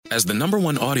As the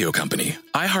 #1 audio company,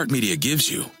 iHeartMedia gives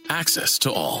you access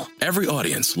to all. Every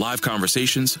audience, live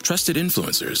conversations, trusted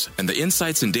influencers, and the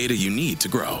insights and data you need to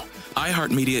grow.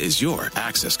 iHeartMedia is your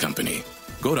access company.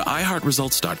 Go to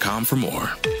iHeartResults.com for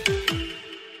more.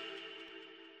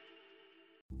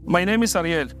 My name is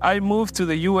Ariel. I moved to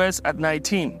the U.S. at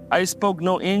 19. I spoke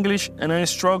no English and I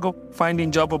struggled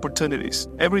finding job opportunities.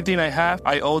 Everything I have,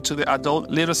 I owe to the Adult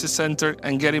Literacy Center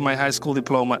and getting my high school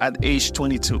diploma at age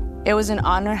 22. It was an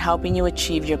honor helping you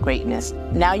achieve your greatness.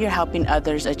 Now you're helping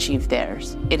others achieve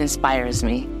theirs. It inspires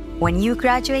me. When you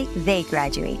graduate, they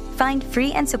graduate. Find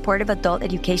free and supportive adult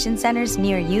education centers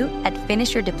near you at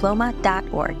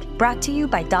finishyourdiploma.org. Brought to you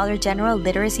by Dollar General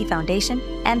Literacy Foundation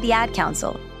and the Ad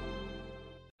Council.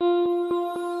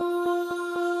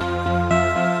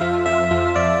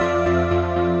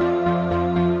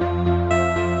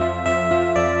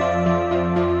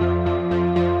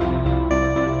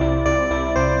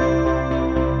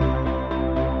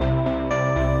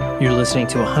 You're listening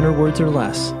to 100 Words or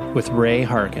Less with Ray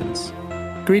Harkins.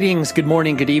 Greetings, good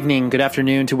morning, good evening, good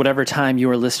afternoon to whatever time you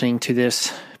are listening to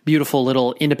this beautiful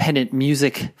little independent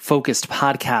music-focused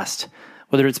podcast.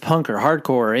 Whether it's punk or hardcore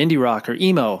or indie rock or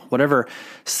emo, whatever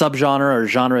subgenre or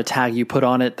genre tag you put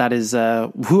on it, that is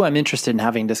who I'm interested in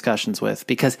having discussions with,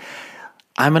 because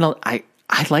I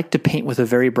like to paint with a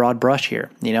very broad brush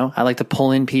here. You know, I like to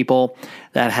pull in people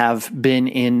that have been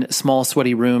in small,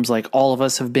 sweaty rooms like all of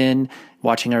us have been,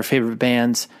 watching our favorite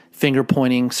bands, finger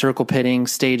pointing, circle pitting,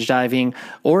 stage diving,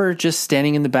 or just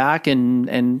standing in the back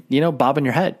and you know, bobbing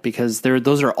your head, because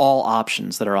those are all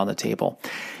options that are on the table.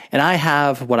 And I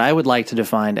have what I would like to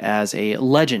define as a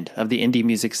legend of the indie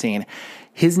music scene.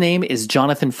 His name is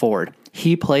Jonathan Ford.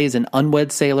 He plays an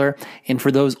unwed sailor, and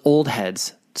for those old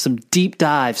heads, some deep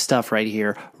dive stuff right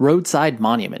here, Roadside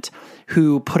Monument,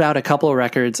 who put out a couple of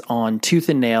records on Tooth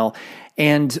and Nail,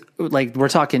 and like we're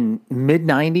talking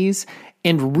mid-90s,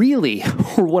 and really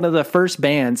were one of the first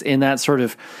bands in that sort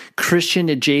of Christian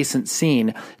adjacent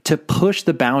scene to push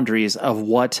the boundaries of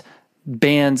what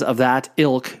bands of that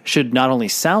ilk should not only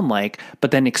sound like,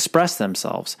 but then express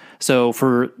themselves. So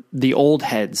for the old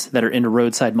heads that are into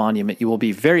Roadside Monument, you will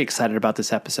be very excited about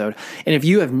this episode. And if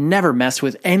you have never messed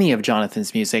with any of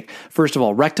Jonathan's music, first of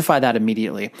all, rectify that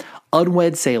immediately.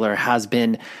 Unwed Sailor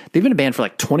they've been a band for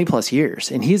like 20 plus years,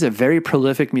 and he's a very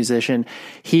prolific musician.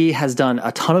 He has done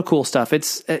a ton of cool stuff.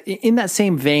 It's in that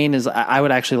same vein as I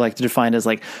would actually like to define as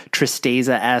like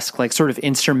Tristeza-esque, like sort of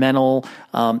instrumental.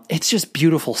 It's just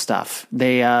beautiful stuff.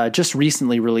 They just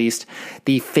recently released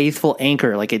the Faithful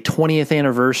Anchor, like a 20th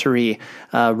anniversary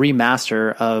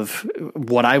remaster of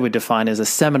what I would define as a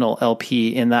seminal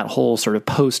LP in that whole sort of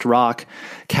post-rock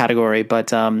category.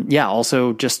 But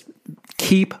also just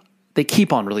they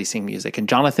keep on releasing music. And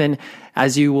Jonathan,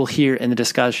 as you will hear in the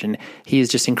discussion, he is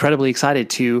just incredibly excited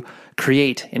to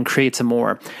create some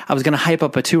more. I was going to hype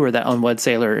up a tour that Unwed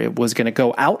Sailor was going to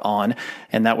go out on,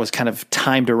 and that was kind of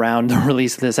timed around the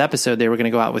release of this episode. They were going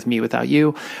to go out with Me Without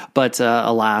You, but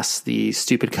alas, the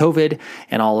stupid COVID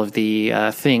and all of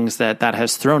the things that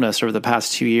has thrown us over the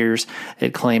past 2 years,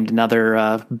 it claimed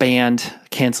another band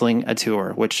canceling a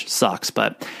tour, which sucks,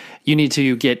 but you need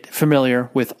to get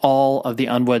familiar with all of the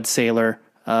Unwed Sailor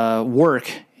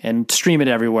work and stream it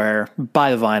everywhere,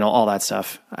 buy the vinyl, all that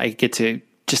stuff.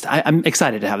 I'm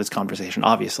excited to have this conversation,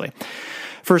 obviously.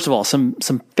 First of all, some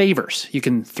favors. You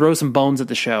can throw some bones at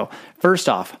the show. First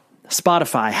off,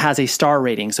 Spotify has a star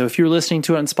rating. So if you're listening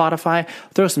to it on Spotify,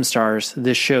 throw some stars.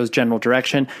 This show's general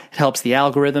direction. It helps the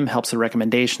algorithm, helps the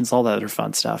recommendations, all that other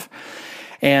fun stuff.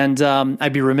 And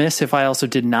I'd be remiss if I also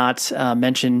did not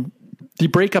mention the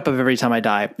breakup of Every Time I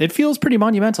Die. It feels pretty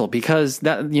monumental because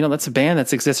that's a band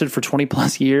that's existed for 20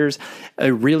 plus years,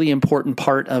 a really important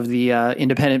part of the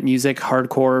independent music,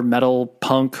 hardcore, metal,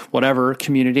 punk, whatever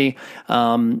community.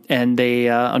 And they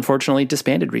unfortunately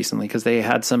disbanded recently because they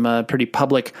had some pretty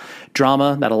public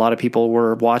drama that a lot of people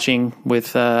were watching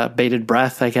with bated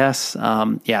breath, I guess.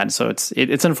 And so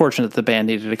it's unfortunate that the band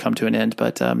needed to come to an end.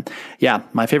 But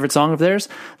my favorite song of theirs,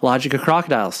 Logic of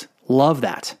Crocodiles. Love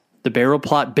that. The Barrel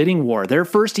Plot Bidding War, their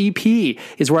first EP,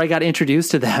 is where I got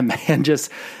introduced to them, and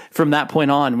just from that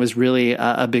point on was really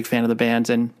a big fan of the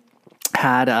band, and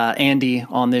had Andy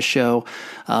on this show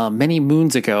many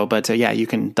moons ago. But you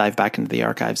can dive back into the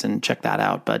archives and check that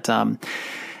out. But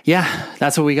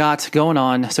that's what we got going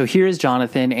on. So here is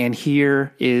Jonathan, and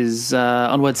here is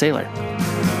Unwed Sailor.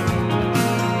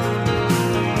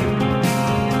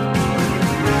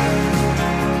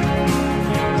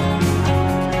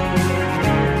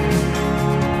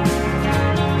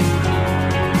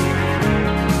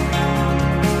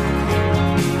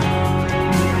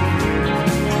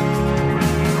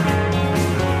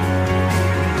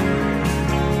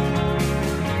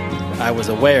 I was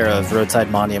aware of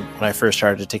Roadside Monument when I first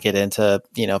started to get into,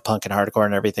 punk and hardcore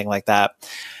and everything like that.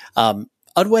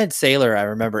 Unwed Sailor, I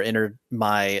remember, entered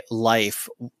my life,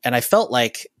 and I felt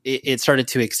like it started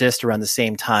to exist around the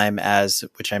same time as,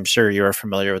 which I'm sure you're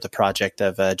familiar with, the project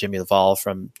of Jimmy LaValle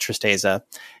from Tristeza.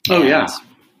 Oh, yeah.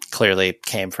 Clearly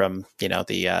came from,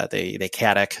 the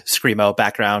chaotic screamo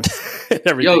background and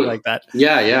everything like that.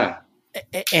 Yeah.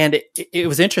 And it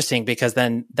was interesting because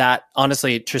then that,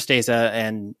 honestly, Tristeza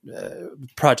and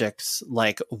projects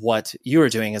like what you were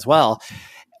doing as well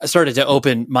started to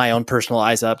open my own personal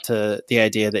eyes up to the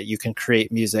idea that you can create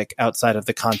music outside of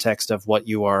the context of what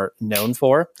you are known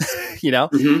for,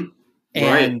 Mm-hmm.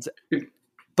 And, right.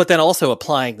 But then also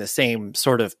applying the same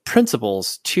sort of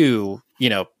principles to,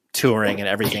 touring and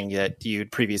everything that you'd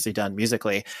previously done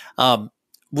musically.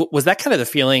 Was that kind of the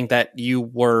feeling that you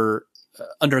were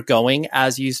undergoing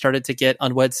as you started to get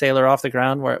Unwed Sailor off the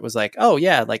ground, where it was like, oh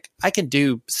yeah, like I can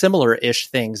do similar-ish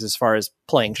things as far as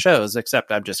playing shows, except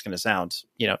I'm just going to sound,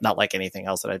 not like anything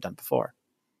else that I've done before?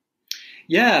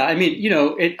 Yeah. I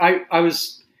mean, I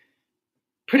was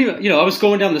pretty much, I was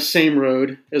going down the same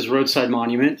road as Roadside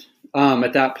Monument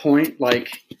at that point,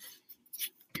 like,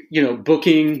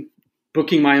 booking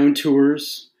my own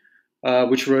tours,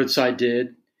 which Roadside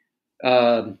did,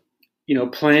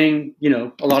 playing,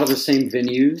 a lot of the same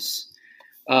venues.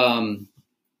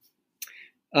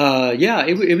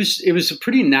 It was a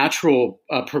pretty natural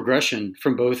progression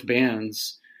from both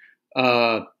bands.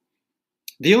 The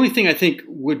only thing I think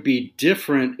would be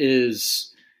different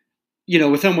is,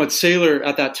 with Unwed Sailor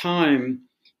at that time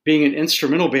being an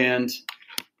instrumental band,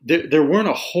 there weren't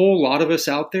a whole lot of us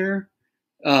out there.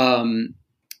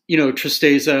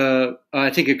 Tristeza, I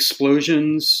think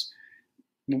Explosions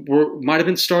might have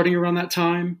been starting around that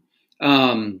time.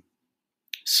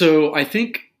 So I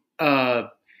think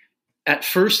at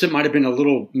first it might have been a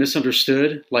little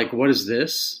misunderstood, like, what is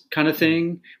this kind of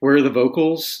thing? Where are the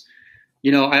vocals?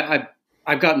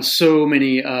 I've gotten so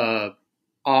many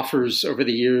offers over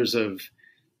the years of,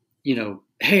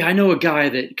 hey, I know a guy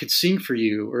that could sing for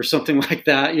you or something like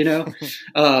that,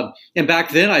 and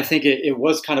back then I think it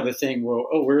was kind of a thing where,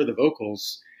 oh, where are the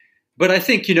vocals? But I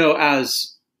think,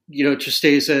 as,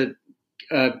 Tristeza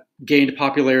gained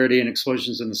popularity and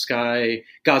Explosions in the Sky,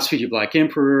 Godspeed You Black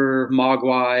Emperor,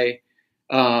 Mogwai,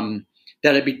 that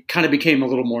it kind of became a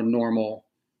little more normal.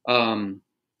 But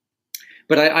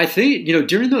I think,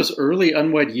 during those early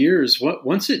Unwed years,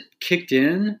 once it kicked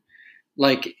in,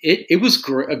 like it was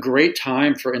a great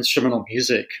time for instrumental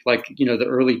music, like, the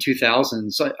early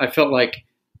 2000s. I felt like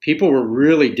people were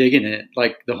really digging it,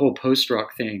 like the whole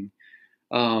post-rock thing.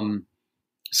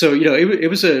 So, it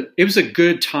was a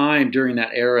good time during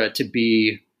that era to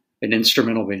be an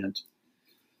instrumental band.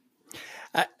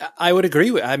 I would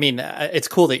agree with, it's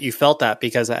cool that you felt that,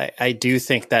 because I do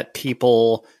think that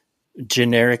people,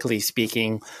 generically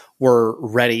speaking, were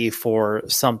ready for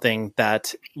something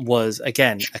that was,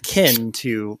 again, akin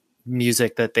to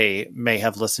music that they may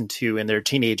have listened to in their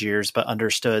teenage years, but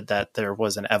understood that there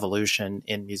was an evolution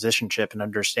in musicianship and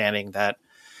understanding that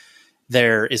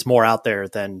there is more out there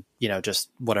than,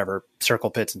 just whatever circle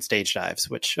pits and stage dives,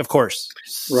 which of course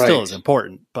still is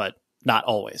important, but not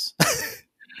always.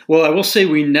 Well, I will say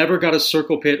we never got a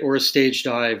circle pit or a stage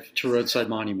dive to Roadside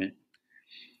Monument.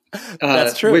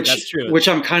 That's true. Which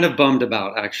I'm kind of bummed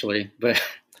about, actually. But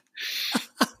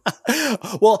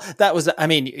well, that was,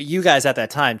 you guys at that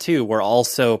time too were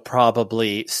also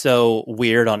probably so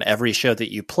weird on every show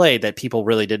that you played that people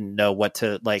really didn't know what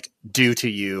to do to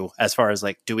you, as far as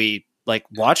do we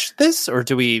watch this, or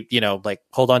do we,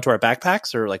 hold on to our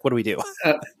backpacks, or what do we do?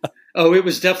 It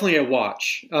was definitely a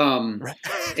watch. Right.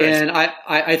 And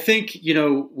I think,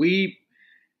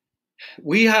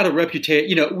 we had a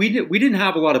reputation, we didn't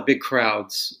have a lot of big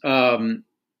crowds. But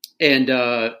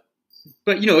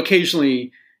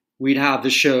occasionally we'd have the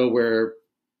show where,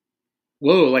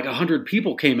 whoa, 100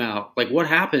 people came out. Like, what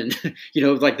happened?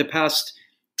 The past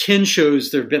 10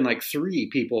 shows, there've been 3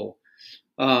 people.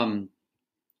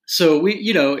 So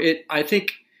I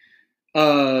think,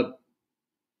 but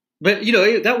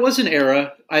that was an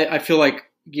era, I feel like,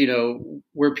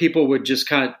 where people would just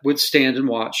would stand and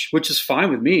watch, which is fine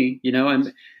with me,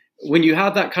 and when you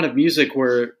have that kind of music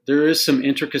where there is some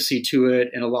intricacy to it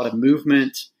and a lot of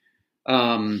movement,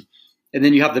 and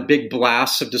then you have the big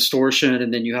blasts of distortion,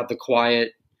 and then you have the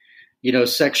quiet,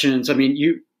 sections. I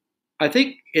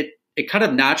think it kind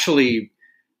of naturally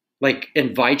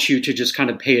invites you to just kind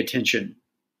of pay attention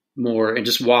more and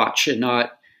just watch and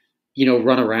not,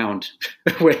 run around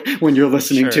when you're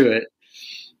listening to it.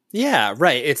 Yeah,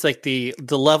 right. It's like the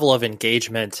level of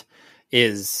engagement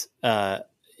is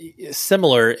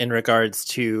similar in regards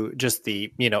to just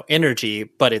the, energy,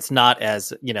 but it's not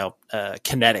as,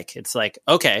 kinetic. It's like,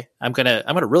 okay, I'm going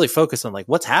to really focus on like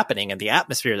what's happening and the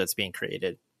atmosphere that's being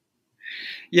created.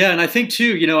 Yeah. And I think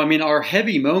too, our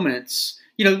heavy moments,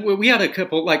 we had a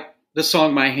couple, like the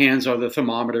song, My Hands Are the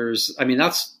Thermometers. I mean,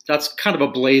 that's kind of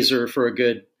a blazer for a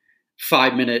good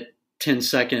 5 minute, 10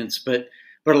 seconds. But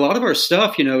a lot of our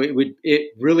stuff,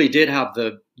 it really did have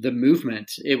the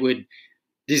movement.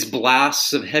 These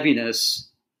blasts of heaviness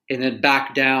and then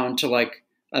back down to like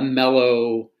a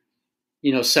mellow,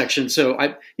 section. So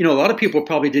a lot of people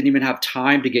probably didn't even have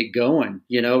time to get going,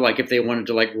 like if they wanted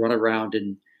to like run around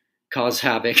and cause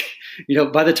havoc,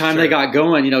 by the time they got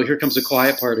going, here comes the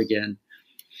quiet part again.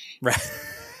 Right.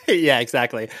 Yeah,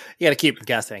 exactly. You got to keep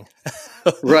guessing.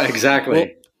 Right.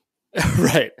 Exactly.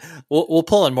 Right. We'll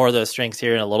pull on more of those strings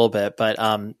here in a little bit, but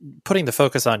putting the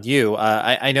focus on you,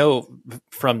 I know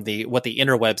from what the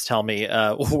interwebs tell me,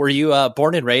 were you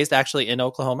born and raised actually in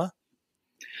Oklahoma?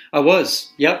 I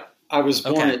was. Yep. I was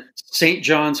born at St.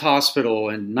 John's Hospital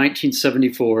in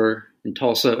 1974 in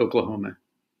Tulsa, Oklahoma.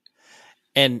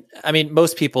 And I mean,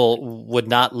 most people would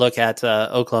not look at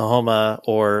Oklahoma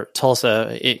or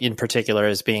Tulsa in particular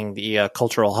as being the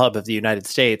cultural hub of the United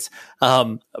States.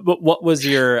 But what was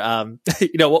your,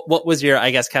 what was your,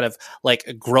 I guess, kind of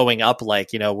like growing up like?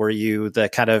 Were you the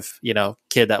kind of,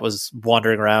 kid that was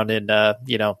wandering around in,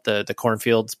 the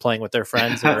cornfields playing with their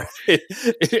friends, or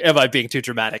am I being too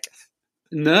dramatic?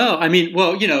 No, I mean,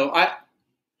 well,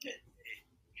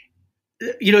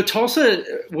 Tulsa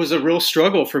was a real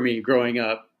struggle for me growing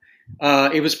up.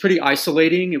 It was pretty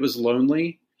isolating. It was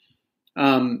lonely.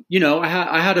 I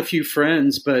had a few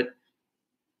friends, but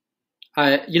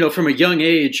from a young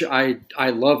age, I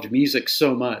loved music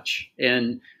so much.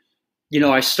 And,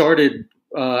 I started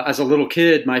as a little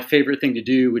kid, my favorite thing to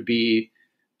do would be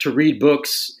to read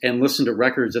books and listen to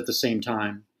records at the same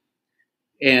time.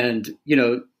 And,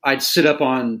 I'd sit up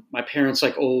on my parents'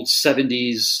 like old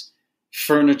 70s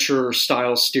furniture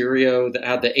style stereo that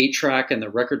had the 8-track and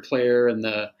the record player and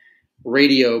the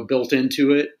radio built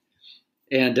into it.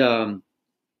 And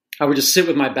I would just sit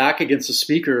with my back against the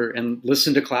speaker and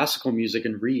listen to classical music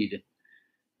and read.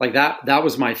 Like that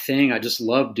was my thing. I just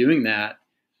loved doing that.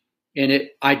 And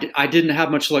I didn't have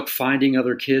much luck finding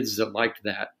other kids that liked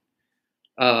that.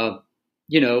 And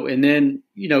then,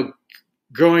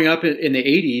 growing up in the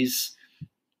 80s,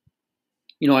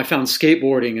 I found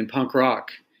skateboarding and punk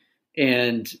rock.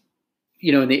 And,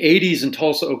 in the 80s in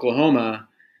Tulsa, Oklahoma,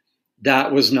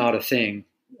 that was not a thing.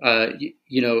 And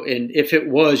if it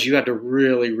was, you had to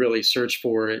really, really search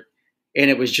for it. And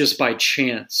it was just by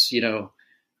chance,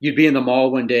 you'd be in the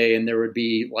mall one day and there would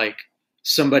be like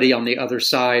somebody on the other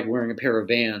side wearing a pair of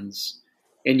Vans,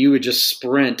 and you would just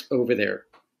sprint over there,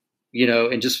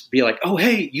 and just be like, oh,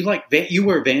 hey, you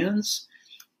wear Vans?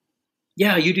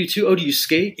 Yeah, you do too. Oh, do you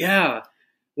skate? Yeah.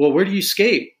 Well, where do you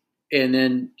skate? And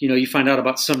then, you find out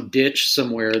about some ditch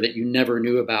somewhere that you never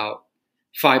knew about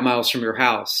 5 miles from your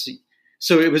house.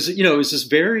 So it was this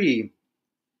very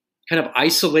kind of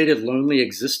isolated, lonely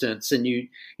existence. And you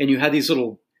had these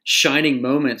little shining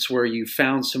moments where you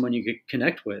found someone you could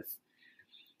connect with.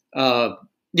 And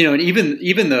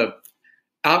even the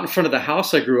out in front of the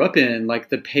house I grew up in, like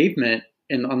the pavement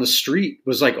and on the street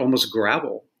was like almost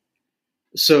gravel.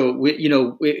 So,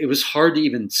 it was hard to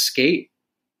even skate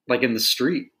like in the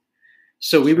street.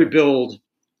 So we would build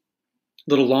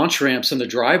little launch ramps in the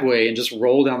driveway and just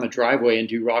roll down the driveway and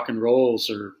do rock and rolls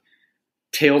or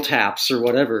tail taps or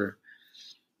whatever.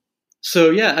 So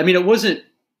yeah, I mean, it wasn't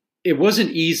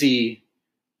easy,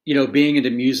 being into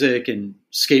music and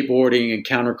skateboarding and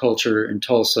counterculture in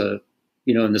Tulsa,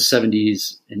 in the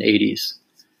 70s and 80s.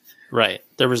 Right.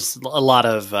 There was a lot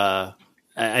of,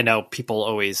 I know people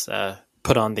always,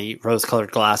 put on the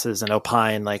rose-colored glasses and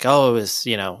opine like, oh, it was,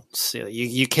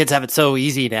 you kids have it so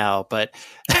easy now. But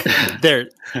there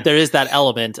is that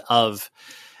element of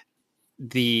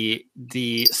the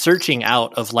searching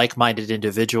out of like-minded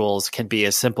individuals can be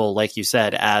as simple, like you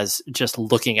said, as just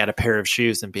looking at a pair of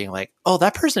shoes and being like, oh,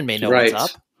 that person may know what's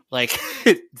up. Like,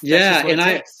 yeah.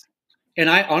 And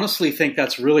I honestly think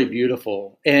that's really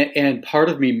beautiful. And part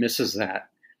of me misses that.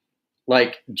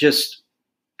 Like, just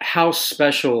how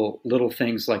special little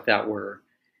things like that were.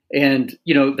 And,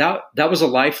 that was a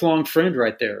lifelong friend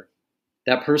right there.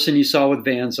 That person you saw with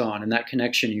Vans on and that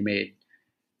connection you made.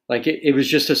 Like it was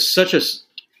just such a,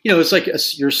 it's like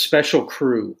your special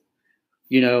crew,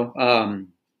 and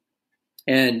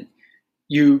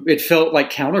it felt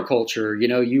like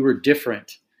counterculture, you were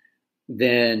different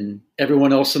than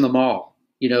everyone else in the mall,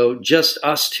 just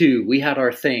us two. We had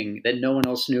our thing that no one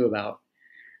else knew about.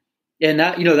 And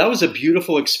that, you know, that was a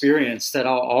beautiful experience that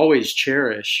I'll always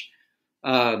cherish.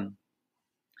 So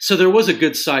there was a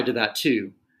good side to that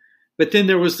too. But then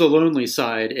there was the lonely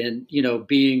side, and, you know,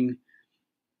 being,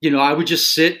 you know, I would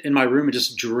just sit in my room and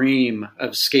just dream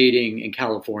of skating in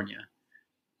California.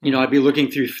 You know, I'd be looking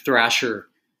through Thrasher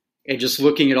and just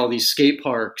looking at all these skate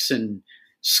parks and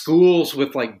schools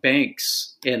with like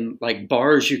banks and like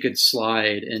bars you could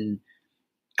slide and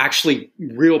actually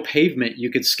real pavement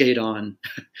you could skate on.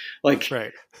 Like,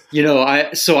 Right. you know,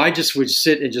 I just would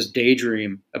sit and just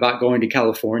daydream about going to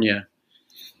California.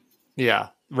 Yeah.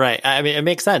 Right. I mean, it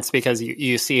makes sense because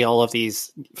you see all of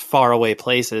these faraway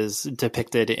places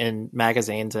depicted in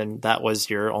magazines, and that was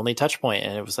your only touch point.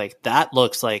 And it was like, that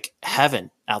looks like heaven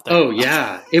out there. Oh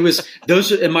yeah. It was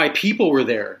those, and my people were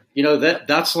there. You know,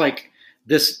 that's like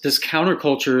this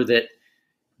counterculture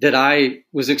that I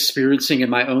was experiencing in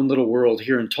my own little world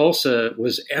here in Tulsa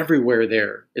was everywhere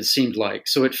there, it seemed like.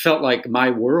 So it felt like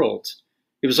my world.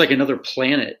 It was like another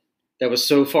planet that was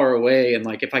so far away. And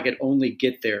like, if I could only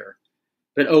get there.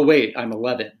 But oh wait, I'm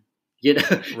 11. You know,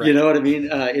 Right. You know what I mean?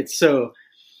 It's so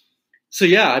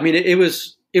yeah. I mean, it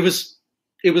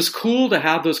was cool to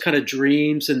have those kind of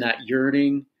dreams and that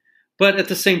yearning, but at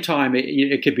the same time,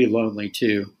 it could be lonely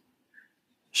too.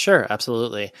 Sure,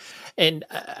 absolutely. And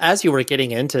as you were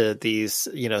getting into these,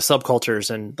 you know,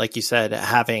 subcultures, and like you said,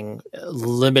 having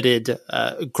limited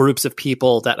groups of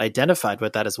people that identified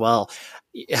with that as well,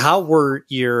 how were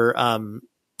your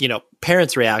you know,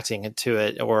 parents reacting to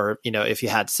it? Or, you know, if you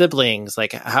had siblings,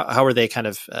 like how were they kind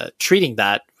of treating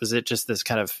that? Was it just this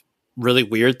kind of really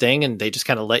weird thing and they just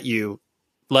kind of left you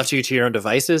to your own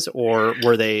devices, or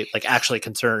were they like actually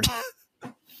concerned?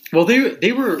 Well,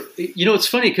 they were, you know, it's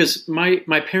funny because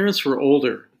my parents were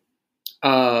older,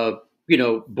 you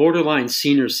know, borderline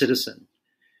senior citizen.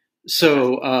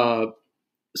 So,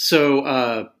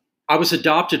 I was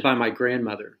adopted by my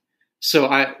grandmother.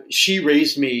 So she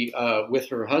raised me with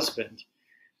her husband.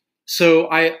 So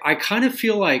I kind of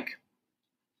feel like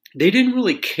they didn't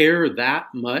really care that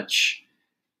much.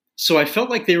 So I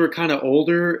felt like they were kind of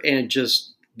older and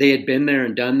just, they had been there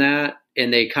and done that.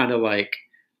 And they kind of like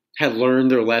had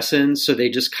learned their lessons. So they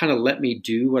just kind of let me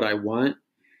do what I want,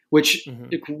 which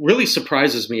it really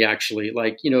surprises me actually.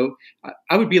 Like, you know,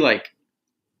 I would be like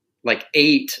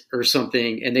 8 or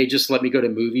something, and they just let me go to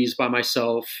movies by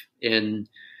myself. And,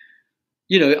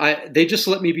 you know, they just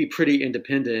let me be pretty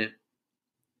independent.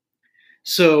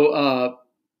 So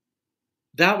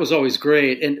that was always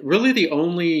great. And really the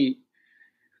only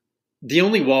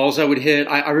walls I would hit,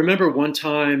 I remember one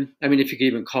time, I mean, if you could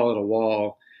even call it a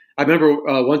wall, I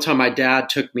remember one time my dad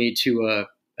took me to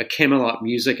a Camelot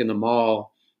Music in the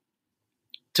mall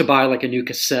to buy like a new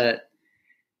cassette.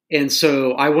 And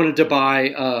so I wanted to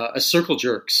buy a Circle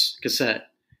Jerks cassette.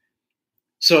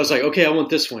 So I was like, okay, I want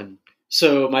this one.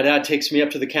 So my dad takes me up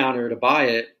to the counter to buy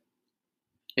it,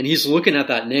 and he's looking at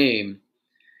that name,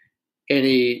 and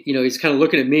he's kind of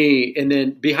looking at me, and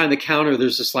then behind the counter,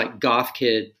 there's this like goth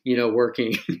kid, you know,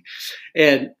 working.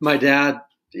 And my dad,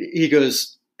 he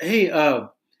goes, hey,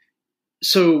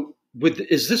 so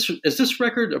is this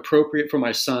record appropriate for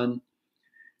my son?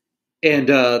 And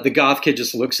the goth kid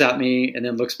just looks at me and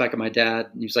then looks back at my dad,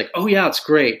 and he's like, oh yeah, it's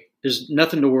great. There's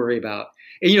nothing to worry about.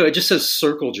 And, you know, it just says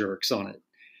Circle Jerks on it.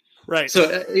 Right.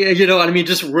 So, you know what I mean?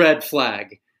 Just red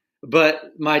flag.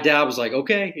 But my dad was like,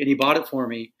 okay. And he bought it for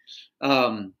me.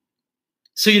 So,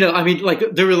 you know, I mean, like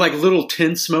there were like little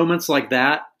tense moments like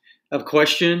that of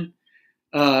question.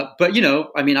 But, you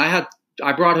know, I mean, I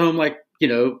brought home like, you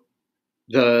know,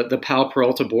 the Pal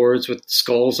Peralta boards with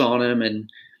skulls on them,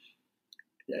 and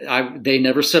they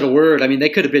never said a word. I mean, they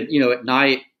could have been, you know, at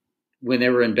night when they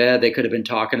were in bed, they could have been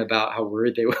talking about how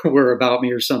worried they were about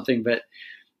me or something, but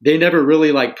they never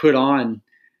really like put on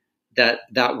that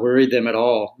worried them at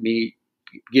all. Me,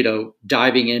 you know,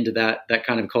 diving into that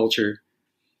kind of culture.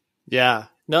 Yeah.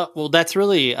 No, well, that's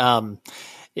really,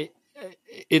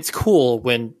 it's cool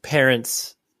when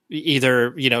parents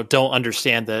either, you know, don't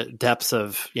understand the depths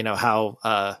of, you know, how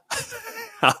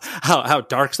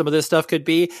dark some of this stuff could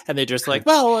be. And they're just like,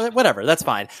 well, whatever, that's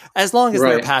fine. As long as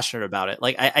they're passionate about it.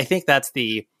 Like, I think that's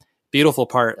the beautiful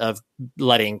part of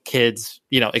letting kids,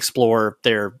 you know, explore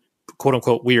their quote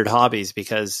unquote weird hobbies,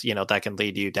 because, you know, that can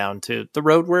lead you down to the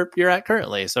road where you're at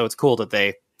currently. So it's cool that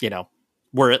they, you know,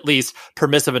 were at least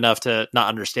permissive enough to not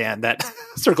understand that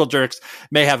Circle Jerks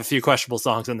may have a few questionable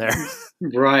songs in there.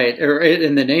 Right. Or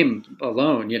in the name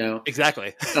alone, you know.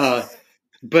 Exactly.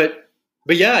 But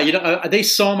yeah, you know, they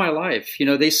saw my life. You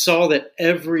know, they saw that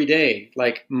every day,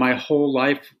 like my whole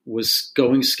life was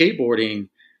going skateboarding.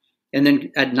 And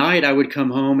then at night I would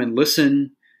come home and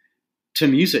listen to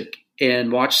music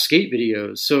and watch skate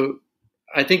videos. So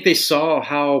I think they saw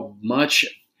how much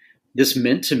this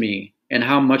meant to me and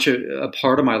how much a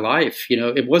part of my life. You know,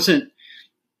 it wasn't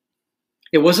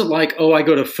like, oh, I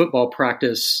go to football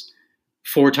practice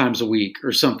 4 times a week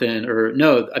or something. Or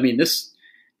no, I mean, this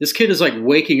kid is like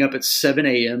waking up at 7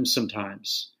 a.m.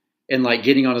 sometimes and like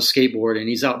getting on a skateboard, and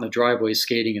he's out in the driveway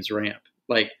skating his ramp.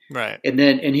 Like, right. And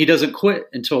he doesn't quit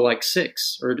until like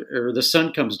 6 or the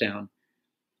sun comes down.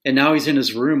 And now he's in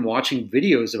his room watching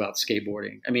videos about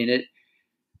skateboarding. I mean,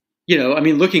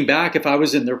 looking back, if I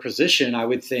was in their position, I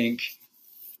would think,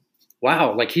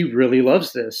 wow, like he really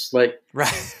loves this. Like,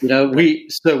 right. You know, we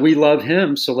love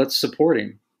him, so let's support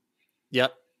him.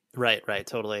 Yep. Right.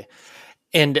 Totally.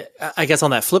 And I guess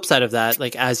on that flip side of that,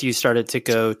 like as you started to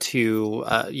go to,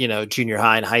 junior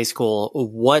high and high school,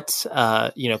 what,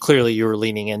 clearly you were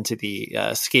leaning into the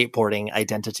skateboarding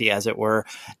identity, as it were.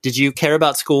 Did you care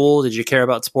about school? Did you care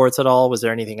about sports at all? Was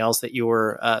there anything else that you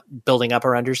were building up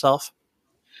around yourself?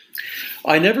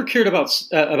 I never cared about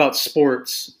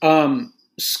sports.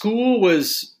 School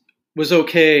was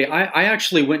okay. I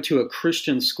actually went to a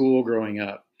Christian school growing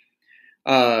up,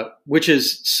 which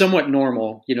is somewhat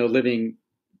normal, you know, living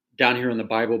down here in the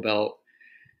Bible Belt.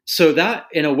 So that,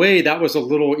 in a way, that was a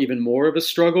little even more of a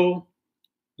struggle,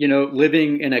 you know,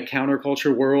 living in a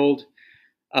counterculture world.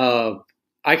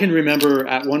 I can remember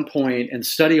at one point in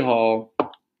study hall,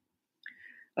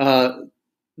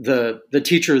 the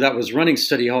teacher that was running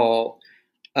study hall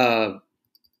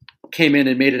came in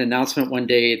and made an announcement one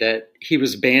day that he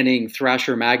was banning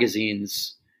Thrasher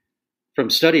magazines from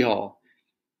study hall.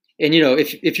 And, you know,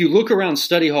 if you look around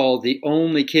study hall, the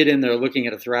only kid in there looking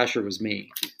at a Thrasher was me.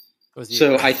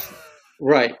 So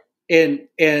right. And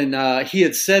he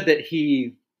had said that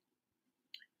he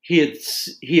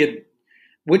had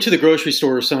went to the grocery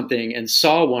store or something and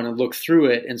saw one and looked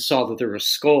through it and saw that there were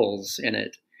skulls in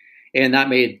it. And that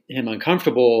made him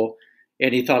uncomfortable,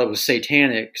 and he thought it was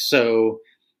satanic. So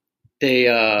they,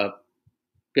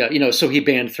 so he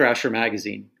banned Thrasher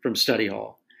magazine from study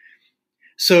hall.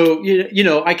 So, you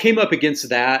know, I came up against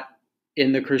that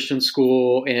in the Christian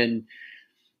school, and,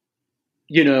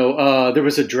 you know, there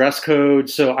was a dress code.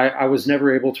 So I was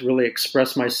never able to really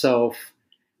express myself,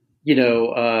 you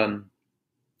know,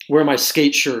 wear my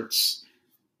skate shirts,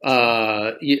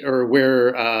 or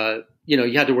wear,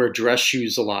 you had to wear dress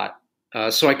shoes a lot.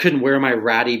 So I couldn't wear my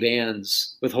ratty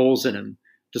Vans with holes in them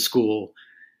to school.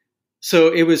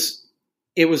 So it was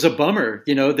a bummer,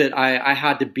 you know, that I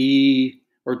had to be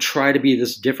or try to be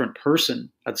this different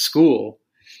person at school.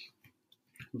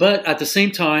 But at the same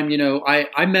time, you know,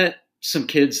 I met some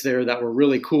kids there that were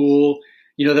really cool,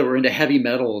 you know, that were into heavy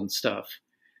metal and stuff.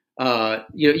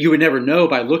 You would never know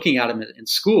by looking at them in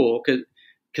school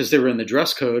because they were in the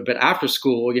dress code. But after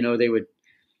school, you know, they would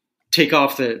take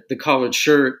off the collared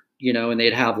shirt, you know, and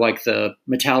they'd have like the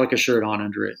Metallica shirt on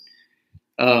under it.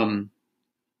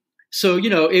 So,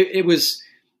 you know,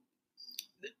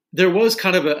 there was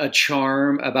kind of a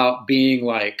charm about being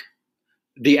like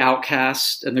the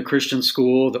outcast in the Christian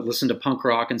school that listened to punk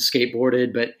rock and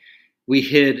skateboarded, but we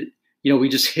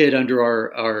just hid under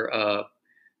our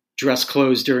dress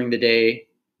clothes during the day.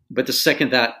 But the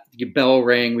second that bell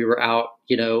rang, we were out,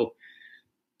 you know,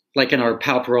 like in our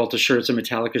Pal Peralta shirts and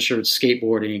Metallica shirts,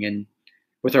 skateboarding, and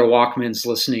with our Walkmans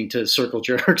listening to Circle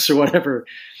Jerks or whatever.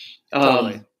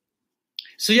 Totally.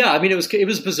 So yeah, I mean, it was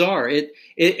bizarre.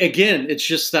 It's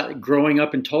just that growing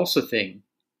up in Tulsa thing,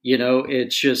 you know,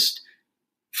 it's just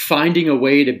finding a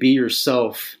way to be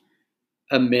yourself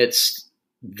amidst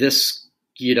this,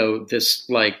 you know, this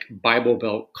like Bible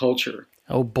Belt culture.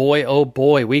 Oh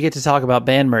boy, we get to talk about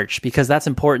band merch because that's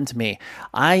important to me.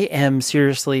 I am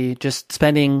seriously just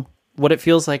spending what it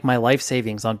feels like my life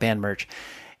savings on band merch,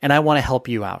 and I want to help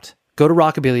you out. Go to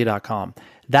rockabilia.com.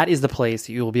 That is the place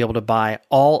that you will be able to buy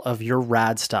all of your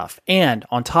rad stuff. And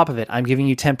on top of it, I'm giving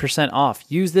you 10% off.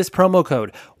 Use this promo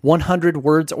code 100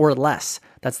 words or less.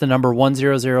 That's the number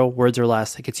 100 words or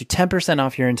less. It gets you 10%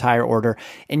 off your entire order,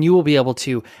 and you will be able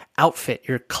to outfit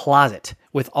your closet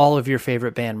with all of your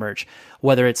favorite band merch,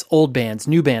 whether it's old bands,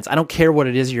 new bands. I don't care what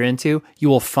it is you're into. You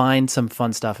will find some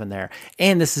fun stuff in there.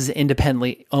 And this is an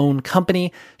independently owned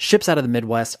company, ships out of the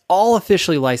Midwest, all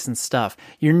officially licensed stuff.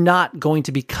 You're not going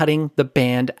to be cutting the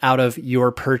band out of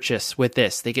your purchase with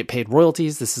this. They get paid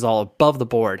royalties. This is all above the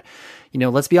board. You know,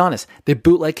 let's be honest, the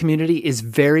bootleg community is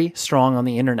very strong on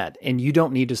the internet, and you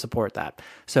don't need to support that.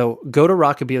 So go to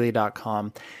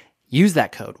rockabilia.com, use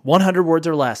that code, 100 words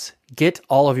or less, get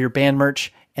all of your band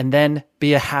merch, and then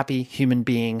be a happy human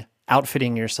being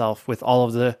outfitting yourself with all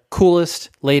of the coolest,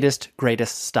 latest,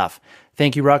 greatest stuff.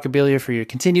 Thank you, Rockabilia, for your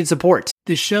continued support.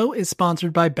 The show is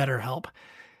sponsored by BetterHelp.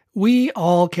 We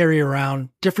all carry around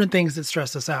different things that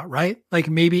stress us out, right? Like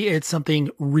maybe it's something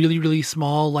really, really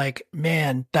small, like,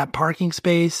 man, that parking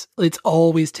space, it's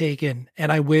always taken.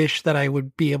 And I wish that I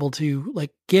would be able to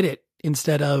like get it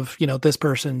instead of, this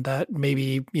person that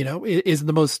maybe, is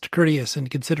the most courteous and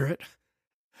considerate.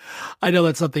 I know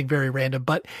that's something very random,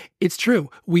 but it's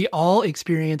true. We all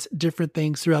experience different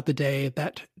things throughout the day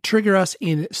that trigger us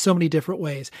in so many different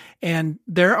ways. And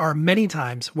there are many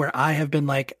times where I have been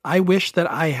like, I wish that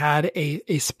I had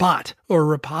a spot or a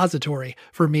repository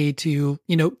for me to,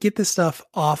 get this stuff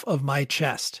off of my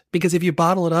chest. Because if you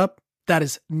bottle it up, that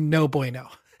is no bueno.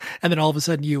 And then all of a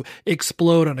sudden you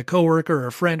explode on a coworker or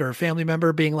a friend or a family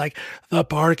member being like, the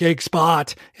parking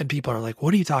spot. And people are like,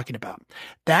 what are you talking about?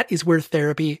 That is where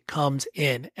therapy comes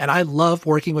in. And I love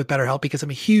working with BetterHelp because I'm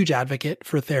a huge advocate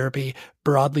for therapy,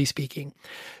 broadly speaking.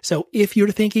 So if you're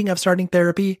thinking of starting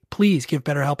therapy, please give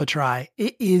BetterHelp a try.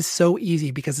 It is so easy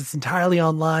because it's entirely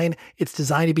online. It's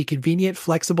designed to be convenient,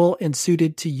 flexible, and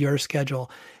suited to your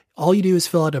schedule. All you do is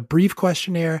fill out a brief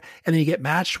questionnaire and then you get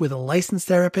matched with a licensed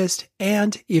therapist.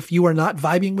 And if you are not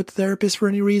vibing with the therapist for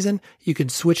any reason, you can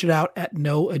switch it out at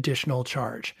no additional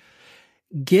charge.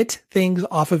 Get things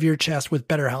off of your chest with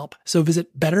BetterHelp. So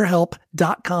visit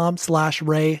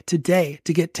betterhelp.com/Ray today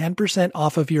to get 10%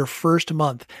 off of your first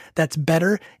month. That's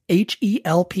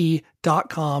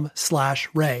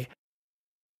betterhelp.com/Ray.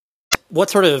 What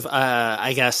sort of,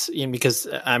 I guess, because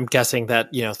I'm guessing that,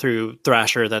 through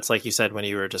Thrasher, that's like you said, when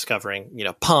you were discovering,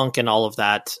 punk and all of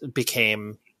that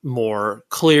became more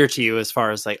clear to you as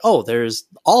far as like, oh, there's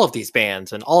all of these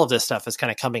bands and all of this stuff is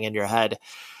kind of coming in your head.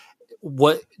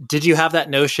 What did you have that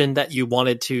notion that you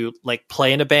wanted to like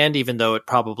play in a band, even though it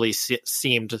probably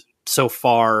seemed so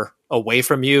far away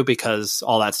from you because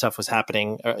all that stuff was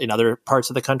happening in other parts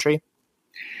of the country?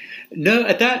 No,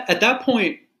 at that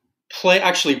point,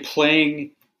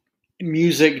 playing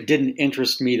music didn't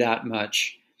interest me that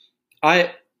much.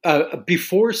 I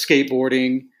before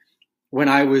skateboarding, when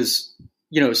I was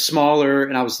smaller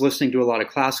and I was listening to a lot of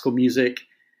classical music,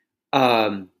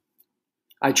 I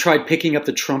tried picking up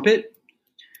the trumpet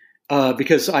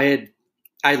because I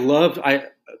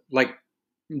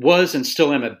was and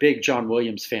still am a big John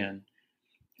Williams fan,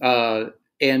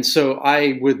 and so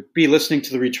I would be listening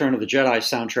to the Return of the Jedi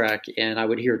soundtrack and I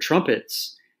would hear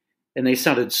trumpets. And they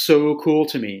sounded so cool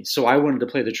to me. So I wanted to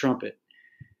play the trumpet.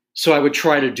 So I would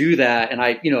try to do that. And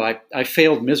I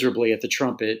failed miserably at the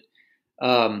trumpet.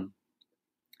 But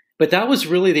that was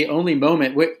really the only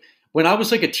moment. When I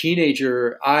was like a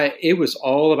teenager, it was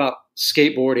all about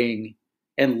skateboarding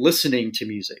and listening to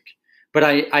music. But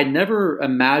I never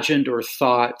imagined or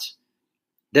thought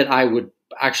that I would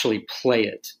actually play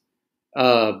it.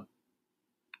 I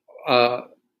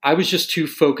was just too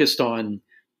focused on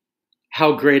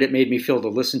how great it made me feel to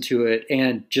listen to it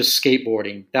and just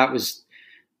skateboarding. That was,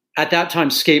 at that time,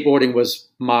 skateboarding was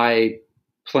my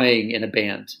playing in a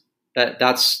band.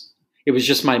 It was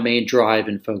just my main drive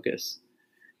and focus.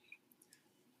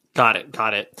 Got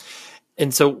it.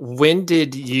 And so when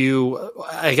did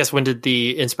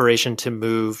the inspiration to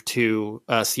move to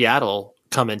Seattle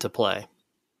come into play?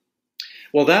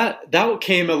 Well, that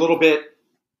came a little bit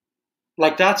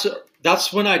like that's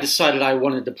when I decided I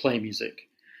wanted to play music.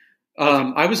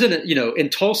 I was in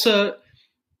Tulsa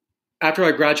after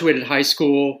I graduated high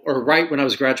school, or right when I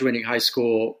was graduating high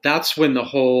school. That's when the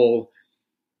whole,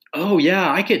 oh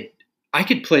yeah, I could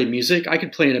play music, I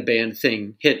could play in a band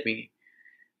thing hit me.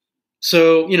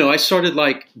 So, I started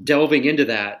like delving into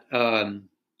that. I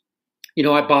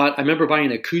remember buying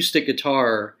an acoustic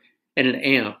guitar and an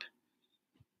amp,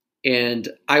 and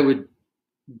I would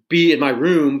be in my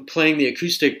room playing the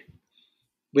acoustic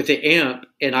with the amp,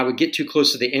 and I would get too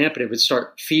close to the amp and it would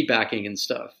start feedbacking and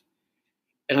stuff.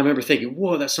 And I remember thinking,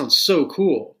 whoa, that sounds so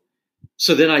cool.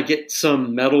 So then I get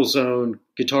some Metal Zone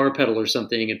guitar pedal or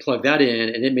something and plug that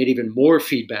in, and it made even more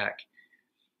feedback.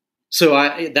 So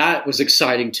that was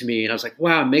exciting to me. And I was like,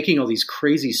 wow, I'm making all these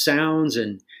crazy sounds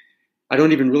and I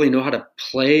don't even really know how to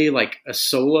play like a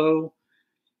solo.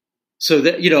 So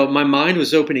that, my mind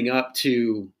was opening up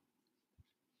to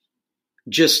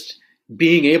just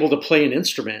being able to play an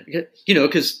instrument,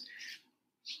 because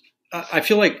I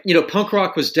feel like, punk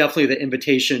rock was definitely the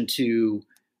invitation to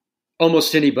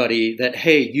almost anybody that,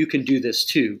 hey, you can do this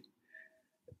too.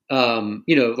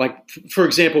 Like for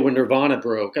example, when Nirvana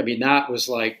broke, I mean, that was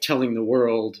like telling the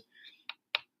world,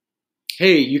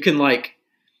 hey, you can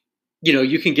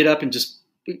you can get up and just,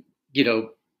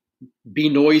 be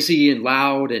noisy and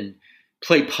loud and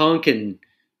play punk and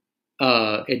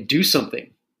do something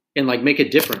and like make a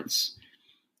difference.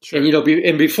 Sure. And,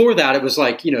 and before that, it was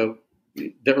like, the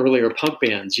earlier punk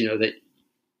bands, that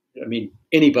I mean,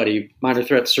 anybody, Minor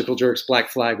Threat, Circle Jerks, Black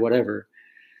Flag, whatever.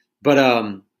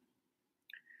 But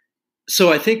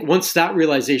so I think once that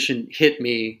realization hit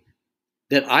me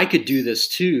that I could do this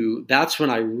too, that's when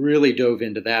I really dove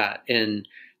into that. And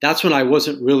that's when I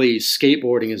wasn't really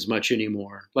skateboarding as much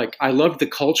anymore. Like, I loved the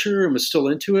culture and was still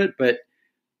into it, but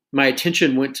my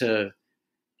attention went to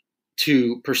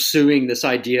pursuing this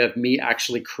idea of me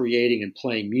actually creating and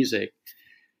playing music.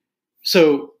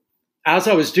 So as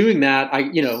I was doing that, I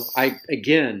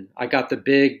got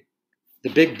the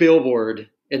big billboard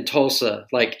in Tulsa.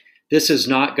 Like, this is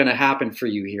not going to happen for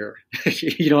you here.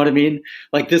 You know what I mean?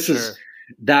 Like, this Sure. is,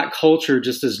 that culture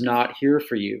just is not here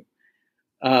for you.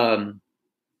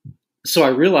 So I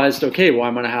realized, okay, well,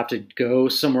 I'm going to have to go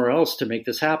somewhere else to make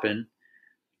this happen.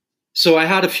 So I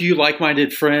had a few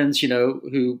like-minded friends,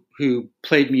 who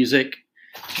played music.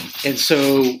 And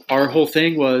so our whole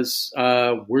thing was,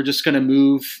 we're just going to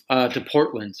move to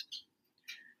Portland.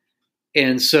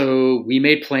 And so we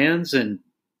made plans and,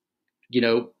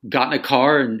 got in a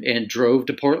car and drove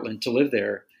to Portland to live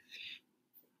there.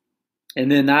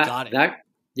 And then and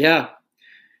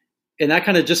that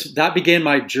kind of that began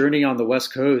my journey on the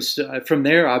West Coast. From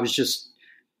there, I was just,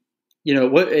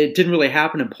 it didn't really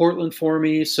happen in Portland for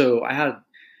me. So I had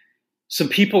some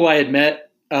people I had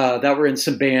met that were in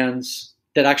some bands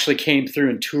that actually came through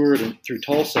and toured through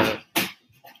Tulsa.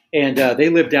 And they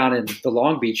lived down in the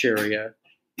Long Beach area.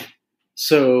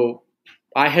 So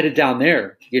I headed down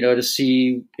there, to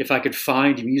see if I could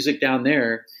find music down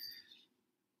there.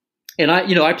 And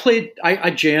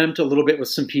I jammed a little bit with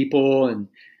some people and,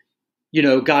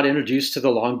 got introduced to the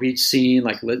Long Beach scene,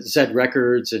 like Zed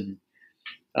Records and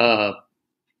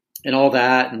all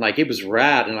that. And like, it was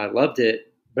rad and I loved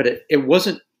it, but it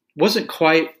wasn't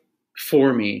quite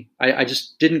for me. I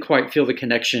just didn't quite feel the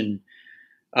connection,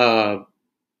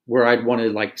 where I'd want to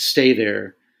like stay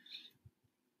there.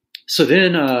 So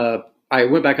then, I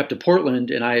went back up to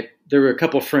Portland and there were a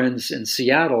couple of friends in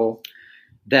Seattle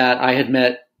that I had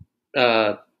met,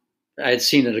 I had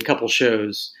seen at a couple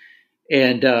shows,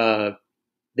 and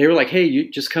they were like, "Hey,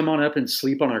 you just come on up and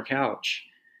sleep on our couch."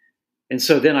 And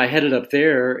so then I headed up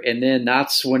there, and then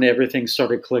that's when everything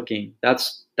started clicking.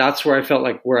 That's where I felt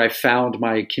like where I found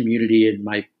my community and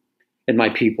my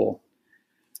people.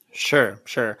 Sure.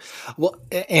 Well,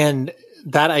 and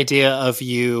that idea of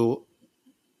you,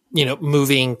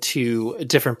 moving to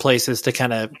different places to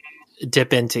kind of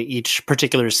dip into each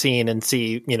particular scene and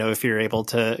see, if you're able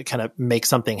to kind of make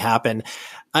something happen.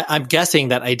 I'm guessing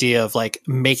that idea of like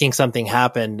making something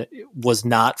happen was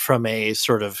not from a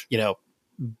sort of,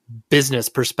 business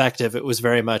perspective. It was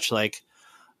very much like,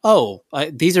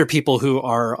 these are people who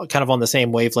are kind of on the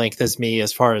same wavelength as me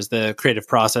as far as the creative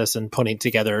process and putting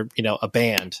together, a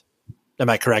band. Am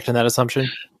I correct in that assumption?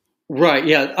 Right.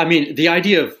 Yeah. I mean, the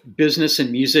idea of business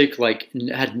and music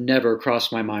had never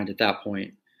crossed my mind at that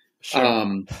point.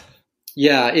 Sure.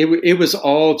 It was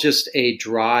all just a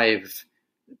drive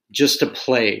just to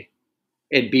play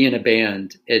and be in a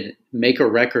band and make a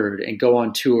record and go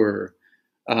on tour.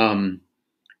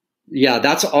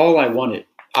 That's all I wanted.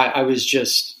 I was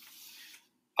just,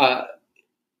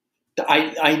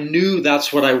 I knew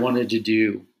that's what I wanted to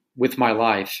do with my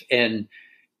life. And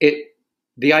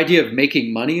the idea of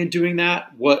making money and doing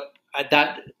that,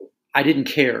 I didn't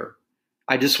care.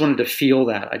 I just wanted to feel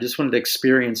that. I just wanted to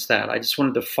experience that. I just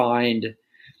wanted to find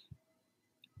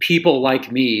people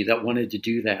like me that wanted to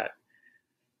do that.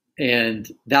 And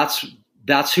that's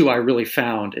who I really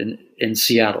found in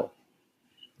Seattle.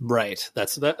 Right.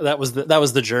 That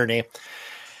was the journey.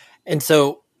 And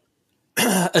so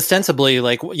ostensibly,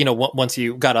 like, once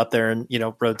you got up there and,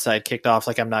 Roadside kicked off,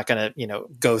 like, I'm not going to,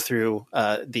 go through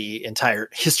the entire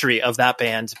history of that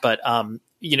band, but,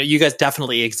 you guys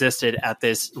definitely existed at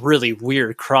this really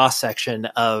weird cross section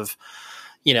of,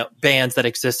 bands that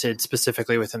existed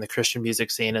specifically within the Christian music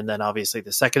scene. And then obviously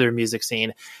the secular music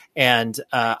scene. And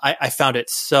I found it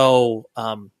so,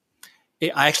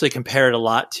 I actually compare it a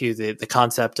lot to the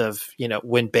concept of,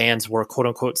 when bands were quote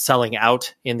unquote selling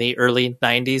out in the early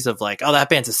 90s of like, oh, that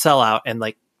band's a sellout. And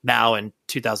like now in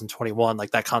 2021,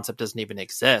 like that concept doesn't even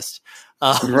exist.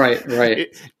 Right.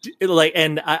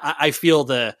 And I feel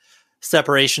the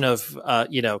separation of,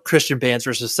 Christian bands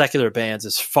versus secular bands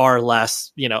is far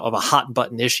less, of a hot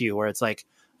button issue where it's like,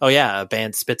 oh yeah, a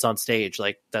band spits on stage.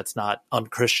 Like that's not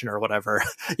unchristian or whatever.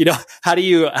 How do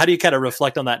you kind of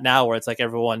reflect on that now where it's like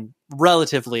everyone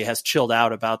relatively has chilled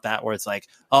out about that, where it's like,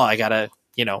 oh, I gotta,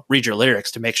 read your lyrics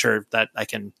to make sure that I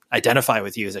can identify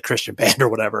with you as a Christian band or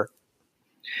whatever.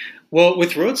 Well,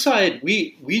 with Roadside,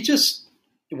 we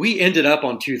ended up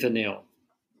on Tooth and Nail.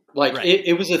 Like right.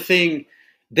 It was a thing.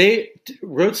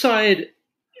 Roadside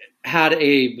had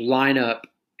a lineup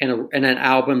and an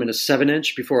album and a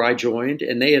 7-inch before I joined,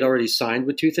 and they had already signed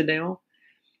with Tooth and Nail.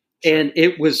 Sure. And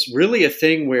it was really a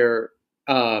thing where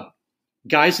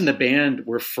guys in the band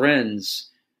were friends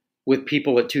with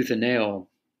people at Tooth and Nail.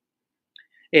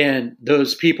 And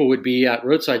those people would be at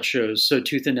roadside shows. So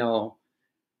Tooth and Nail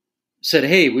said,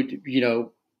 hey, would you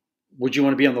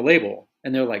want to be on the label?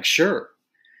 And they're like, sure.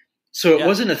 So it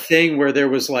wasn't a thing where there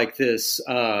was like this,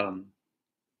 there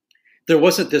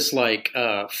wasn't this like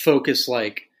focus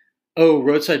like, oh,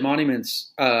 Roadside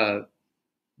Monuments,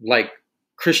 like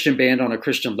Christian band on a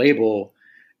Christian label.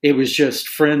 It was just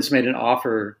friends made an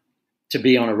offer to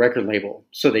be on a record label.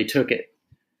 So they took it.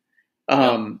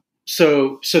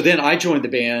 So then I joined the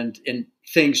band and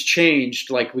things changed.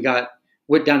 Like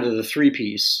went down to the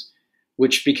 3-piece,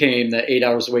 which became the 8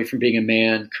 Hours Away from Being a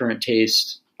Man, Current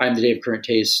Taste, I'm the Day of Current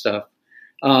Taste stuff.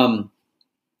 And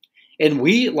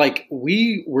we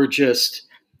were just,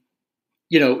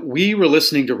 we were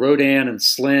listening to Rodan and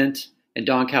Slint and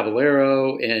Don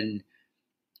Caballero and,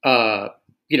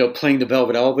 playing the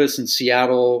Velvet Elvis in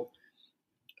Seattle,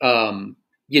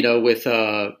 with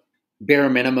Bare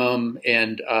Minimum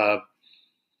and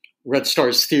Red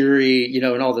Stars Theory,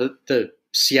 and all the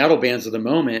Seattle bands of the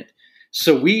moment.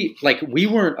 So we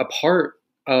weren't a part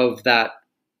of that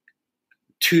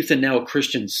Tooth and Nail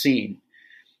Christian scene.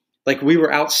 Like we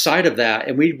were outside of that,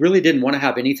 and we really didn't want to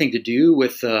have anything to do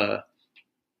with the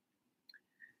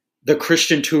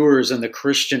Christian tours and the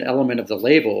Christian element of the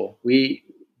label.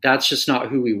 That's just not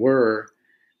who we were.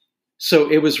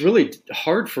 So it was really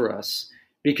hard for us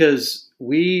because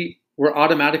we were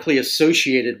automatically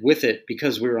associated with it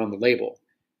because we were on the label.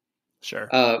 Sure.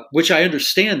 Which I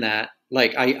understand that.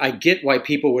 Like I get why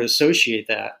people would associate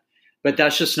that, but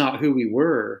that's just not who we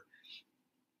were.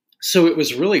 So it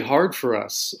was really hard for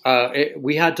us.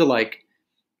 We had to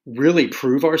really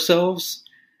prove ourselves.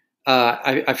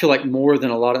 I feel like more than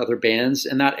a lot of other bands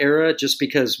in that era, just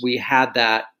because we had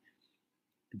that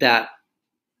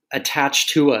attached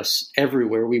to us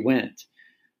everywhere we went.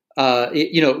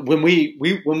 When we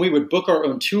would book our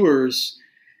own tours,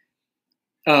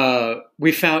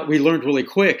 we learned really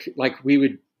quick. Like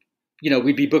we'd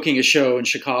be booking a show in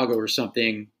Chicago or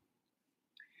something,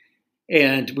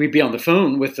 and we'd be on the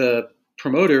phone with the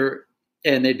promoter,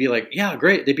 and they'd be like, "Yeah,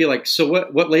 great." They'd be like, "So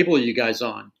what label are you guys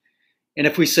on?" And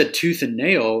if we said Tooth and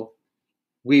Nail,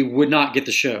 we would not get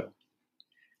the show.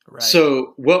 Right.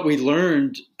 So what we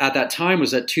learned at that time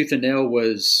was that Tooth and Nail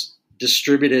was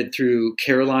distributed through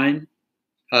Caroline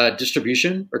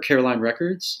Distribution or Caroline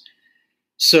Records.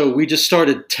 So we just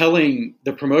started telling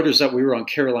the promoters that we were on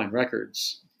Caroline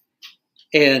Records,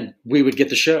 and we would get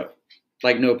the show,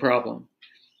 like no problem.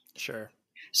 Sure.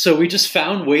 So we just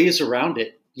found ways around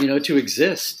it, to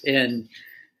exist. And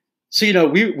so,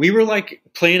 we were like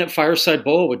playing at Fireside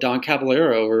Bowl with Don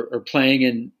Caballero or playing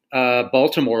in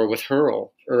Baltimore with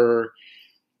Hurl, or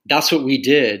that's what we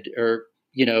did, or,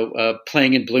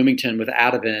 playing in Bloomington with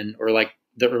Ativan, or like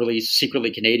the early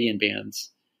Secretly Canadian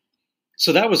bands.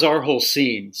 So that was our whole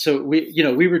scene. So we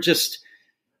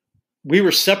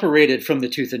were separated from the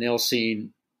Tooth and Nail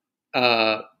scene.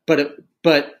 But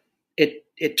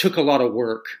it took a lot of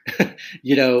work,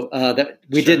 that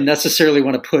we didn't necessarily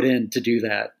want to put in to do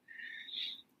that.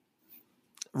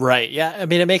 Right. Yeah. I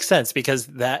mean, it makes sense because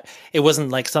it wasn't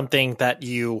like something that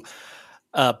you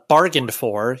bargained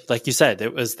for. Like you said,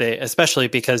 it was especially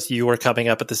because you were coming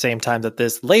up at the same time that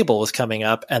this label was coming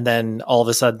up. And then all of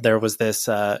a sudden there was this,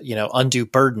 undue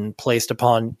burden placed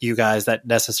upon you guys that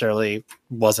necessarily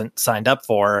wasn't signed up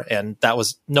for. And that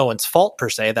was no one's fault per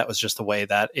se. That was just the way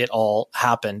that it all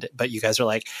happened. But you guys are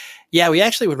like, yeah, we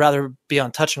actually would rather be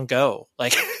on Touch and Go.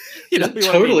 Like, we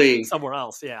totally somewhere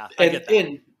else. Yeah. I get that.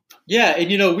 And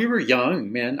we were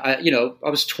young, man. I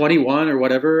was 21 or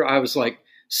whatever. I was like,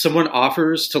 someone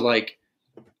offers to like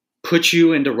put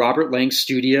you into Robert Lang's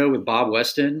studio with Bob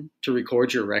Weston to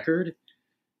record your record.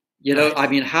 Right. I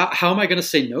mean, how am I going to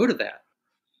say no to that?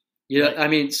 Right. I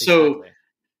mean, exactly.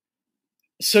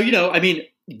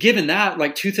 Given that,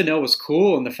 like Tooth and Nail was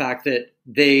cool in the fact that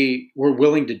they were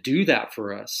willing to do that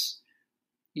for us.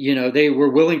 They were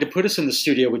willing to put us in the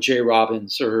studio with Jay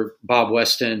Robbins or Bob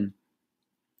Weston.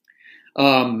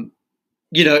 And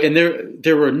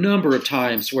there were a number of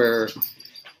times where,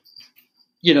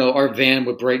 our van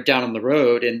would break down on the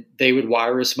road and they would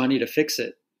wire us money to fix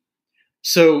it.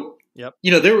 So, yep.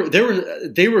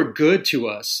 they were good to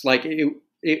us, like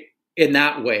it in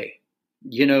that way,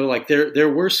 like there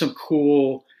were some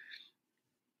cool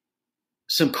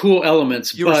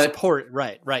elements. You were supported,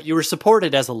 right. You were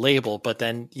supported as a label, but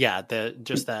then,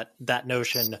 that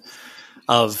notion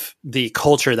of the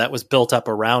culture that was built up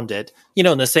around it,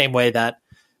 in the same way that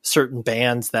certain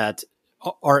bands that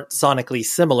aren't sonically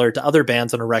similar to other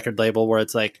bands on a record label, where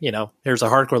it's like, you know, here's a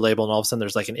hardcore label and all of a sudden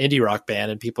there's like an indie rock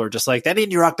band and people are just like, that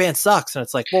indie rock band sucks. And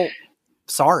it's like, well,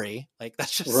 sorry, like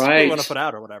that's just what we want to put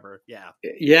out or whatever. Yeah.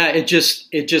 Yeah. It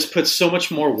just puts so much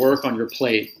more work on your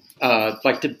plate,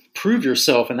 like to prove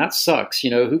yourself. And that sucks. You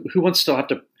know, who wants to have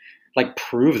to like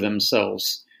prove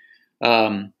themselves?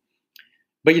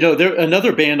 But you know,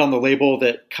 another band on the label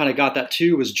that kind of got that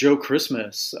too was Joe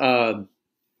Christmas,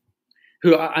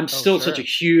 who I'm still such a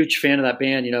huge fan of that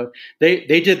band. You know, they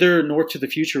did their North to the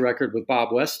Future record with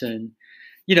Bob Weston,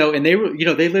 you know, and they were, you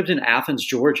know, they lived in Athens,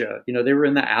 Georgia. You know, they were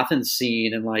in the Athens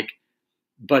scene and like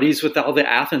buddies with all the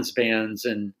Athens bands.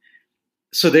 And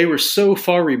so they were so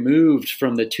far removed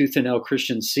from the Tooth and Nail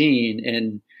Christian scene.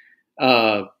 And,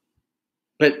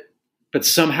 but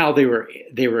somehow they were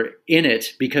in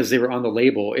it because they were on the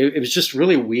label. It was just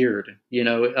really weird, you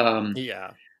know?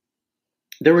 Yeah.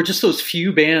 There were just those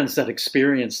few bands that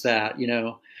experienced that, you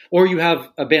know, or you have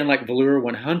a band like Velour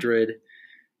 100,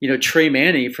 you know, Trey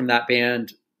Manny from that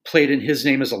band played in His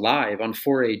Name Is Alive on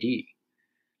 4AD.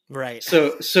 Right.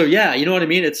 So yeah, you know what I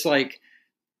mean? It's like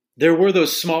there were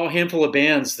those small handful of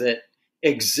bands that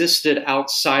existed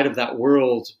outside of that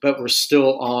world, but were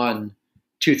still on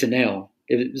Tooth and Nail.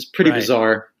 It was pretty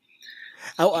bizarre.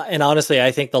 Oh, and honestly,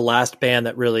 I think the last band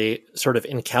that really sort of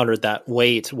encountered that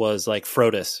weight was like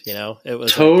Frodis, you know, it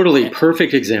was totally like,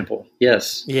 perfect example.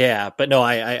 Yes. Yeah. But no,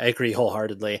 I agree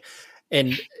wholeheartedly.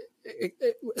 And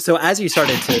so as you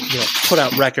started to, you know, put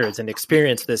out records and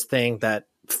experience this thing that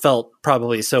felt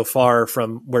probably so far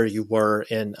from where you were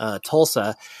in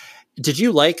Tulsa, did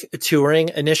you like touring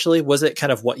initially? Was it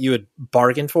kind of what you had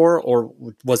bargained for, or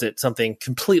was it something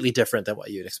completely different than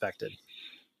what you had expected?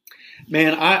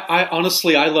 Man, I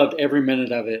honestly, I loved every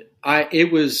minute of it.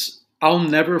 I'll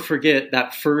never forget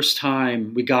that first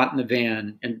time we got in the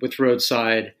van and with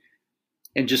Roadside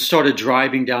and just started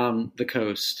driving down the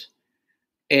coast.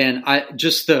 And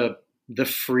just the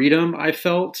freedom I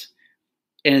felt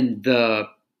and the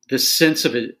sense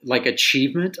of it, like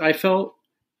achievement I felt,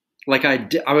 like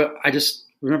I just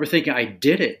remember thinking I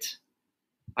did it.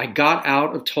 I got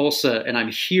out of Tulsa and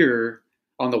I'm here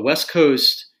on the West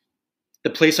Coast, the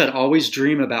place I'd always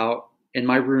dream about in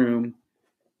my room.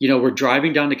 You know, we're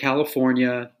driving down to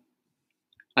California.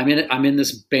 I'm in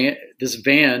this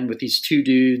van with these two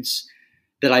dudes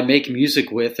that I make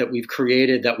music with, that we've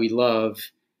created, that we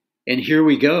love. And here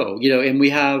we go, you know, and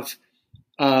we have,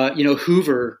 you know,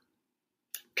 Hoover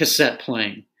cassette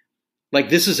playing. Like,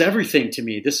 this is everything to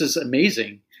me. This is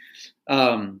amazing.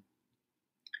 You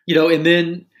know, and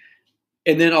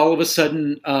then all of a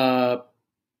sudden,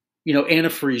 you know,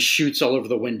 antifreeze shoots all over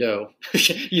the window.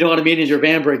 You know what I mean? And your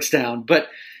van breaks down. But,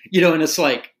 you know, and it's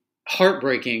like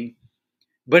heartbreaking.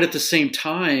 But at the same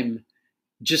time,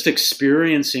 just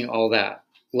experiencing all that,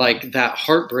 like that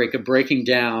heartbreak of breaking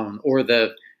down, or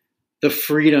the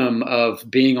freedom of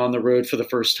being on the road for the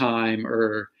first time,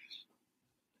 or,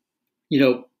 you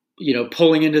know,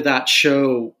 pulling into that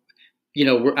show, you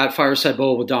know, we're at Fireside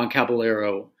Bowl with Don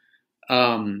Caballero.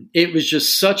 It was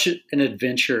just such an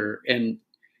adventure and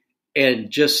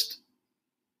just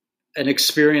an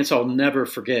experience I'll never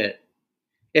forget.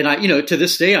 And you know, to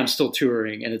this day, I'm still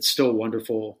touring and it's still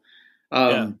wonderful.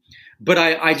 But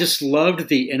I just loved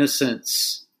the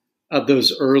innocence of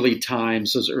those early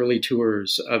times, those early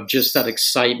tours, of just that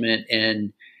excitement.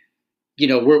 And, you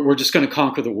know, we're just going to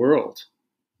conquer the world,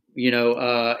 you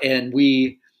know, and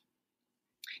we,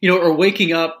 you know, are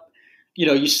waking up, you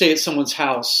know, you stay at someone's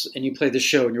house and you play the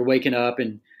show and you're waking up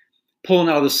and pulling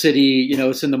out of the city, you know,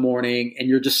 it's in the morning and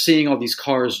you're just seeing all these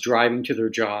cars driving to their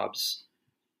jobs.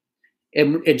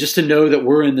 And just to know that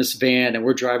we're in this van and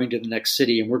we're driving to the next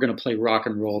city and we're going to play rock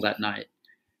and roll that night.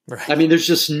 Right. I mean, there's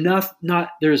just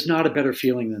there's not a better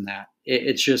feeling than that.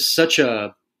 It's just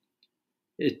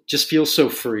it just feels so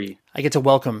free. I get to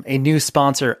welcome a new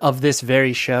sponsor of this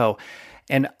very show.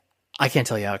 And I can't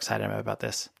tell you how excited I am about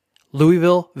this.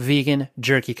 Louisville Vegan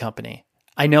Jerky Company.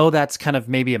 I know that's kind of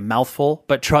maybe a mouthful,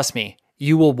 but trust me,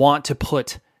 you will want to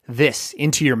put this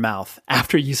into your mouth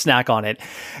after you snack on it.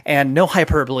 And no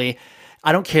hyperbole.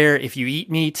 I don't care if you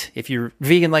eat meat, if you're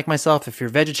vegan like myself, if you're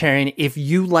vegetarian, if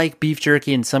you like beef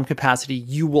jerky in some capacity,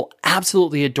 you will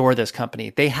absolutely adore this company.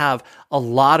 They have a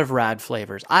lot of rad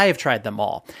flavors. I have tried them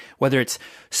all, whether it's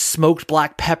smoked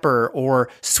black pepper or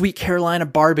sweet Carolina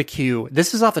barbecue.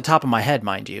 This is off the top of my head,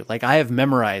 mind you. Like, I have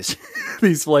memorized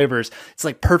these flavors. It's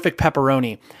like perfect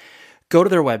pepperoni. Go to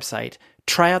their website.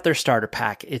 Try out their starter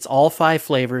pack. It's all 5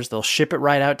 flavors. They'll ship it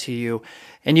right out to you.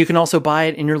 And you can also buy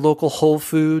it in your local Whole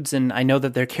Foods. And I know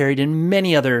that they're carried in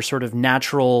many other sort of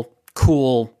natural,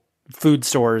 cool, food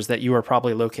stores that you are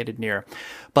probably located near.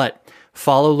 But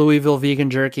follow Louisville Vegan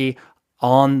Jerky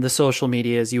on the social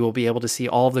medias. You will be able to see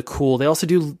all of the cool. They also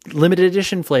do limited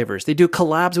edition flavors. They do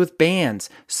collabs with bands.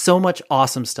 So much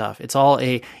awesome stuff. It's all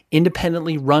a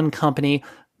independently run company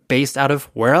based out of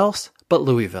where else but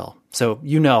Louisville. So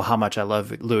you know how much I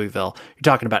love Louisville. You're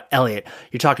talking about Elliot.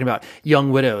 You're talking about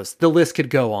Young Widows. The list could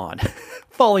go on.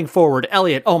 Falling Forward,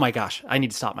 Elliot. Oh my gosh, I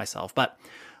need to stop myself. But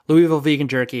Louisville Vegan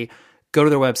Jerky, go to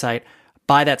their website,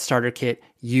 buy that starter kit.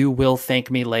 You will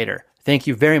thank me later. Thank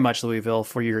you very much, Louisville,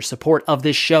 for your support of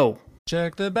this show.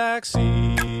 Check the back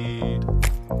seat.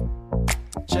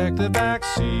 Check the back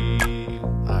seat.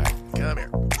 All right, come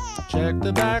here. Check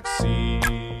the back seat.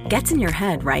 Gets in your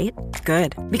head, right?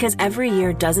 Good. Because every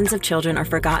year, dozens of children are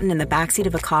forgotten in the backseat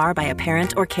of a car by a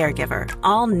parent or caregiver.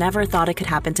 All never thought it could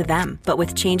happen to them. But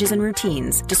with changes in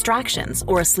routines, distractions,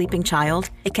 or a sleeping child,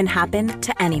 it can happen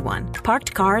to anyone.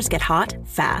 Parked cars get hot,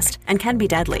 fast, and can be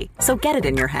deadly. So get it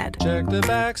in your head. Check the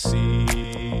back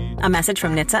seat. A message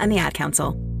from NHTSA and the Ad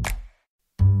Council.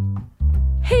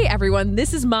 Hey everyone,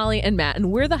 this is Molly and Matt, and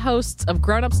we're the hosts of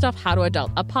Grown Up Stuff How to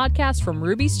Adult, a podcast from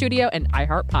Ruby Studio and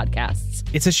iHeart Podcasts.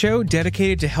 It's a show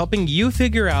dedicated to helping you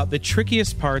figure out the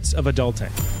trickiest parts of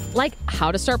adulting. Like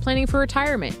how to start planning for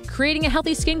retirement, creating a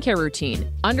healthy skincare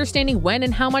routine, understanding when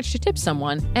and how much to tip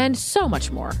someone, and so much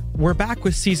more. We're back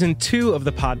with season 2 of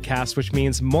the podcast, which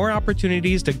means more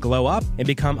opportunities to glow up and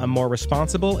become a more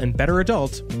responsible and better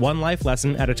adult, one life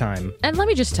lesson at a time. And let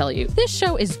me just tell you, this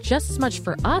show is just as much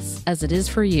for us as it is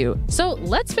for you. So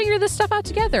let's figure this stuff out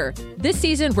together. This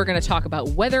season, we're going to talk about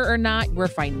whether or not we're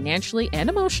financially and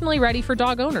emotionally ready for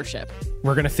dog ownership.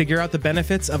 We're going to figure out the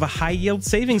benefits of a high-yield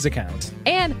savings account.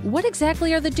 And what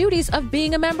exactly are the duties of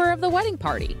being a member of the wedding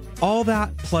party? All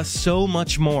that plus so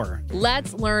much more.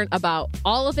 Let's learn about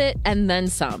all of it and then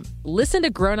some. Listen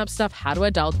to Grown Up Stuff How to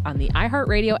Adult on the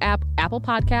iHeartRadio app, Apple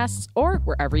Podcasts, or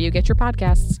wherever you get your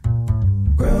podcasts.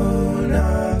 Grown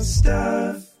Up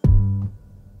Stuff.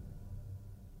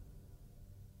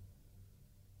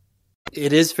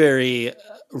 It is very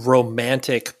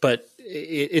romantic, but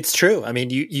it's true. I mean,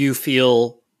 you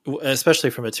feel,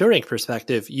 especially from a touring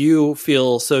perspective, you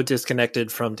feel so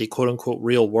disconnected from the quote unquote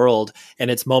real world.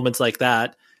 And it's moments like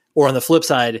that, or on the flip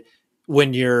side,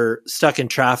 when you're stuck in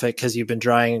traffic because you've been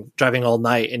driving all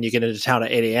night and you get into town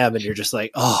at 8 a.m. and you're just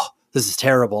like, oh, this is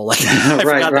terrible. Like I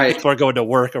forgot that before going to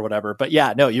work or whatever. But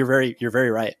yeah, no, you're very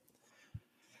right.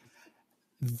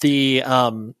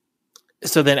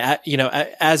 So then,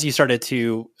 as you started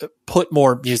to put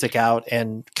more music out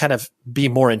and kind of be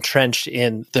more entrenched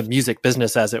in the music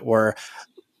business, as it were,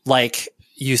 like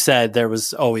you said, there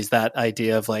was always that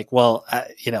idea of like, well,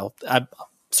 I'm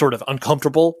sort of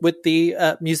uncomfortable with the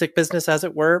music business, as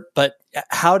it were. But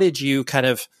how did you kind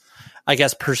of, I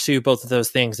guess, pursue both of those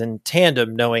things in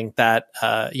tandem, knowing that,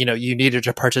 you needed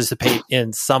to participate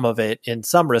in some of it in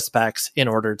some respects in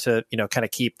order to, kind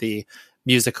of keep the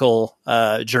musical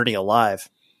journey alive?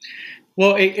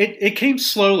 Well, it came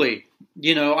slowly.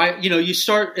 You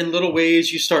start in little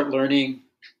ways. You start learning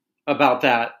about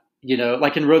that.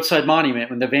 Like in Roadside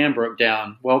Monument, when the van broke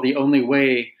down. Well, the only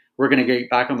way we're going to get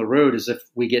back on the road is if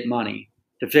we get money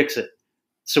to fix it.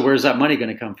 So where's that money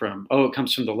going to come from? Oh, it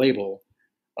comes from the label.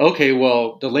 Okay,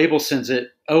 well, the label sends it.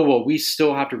 Oh, well, we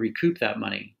still have to recoup that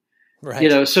money.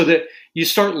 Right. So that you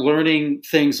start learning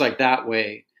things like that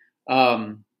way.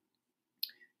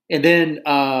 And then,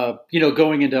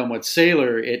 going into Unwed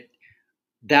Sailor,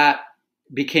 that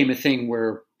became a thing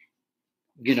where,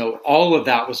 all of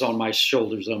that was on my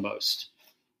shoulders almost.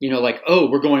 Like, oh,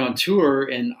 we're going on tour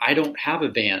and I don't have a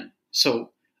van. So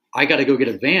I got to go get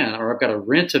a van, or I've got to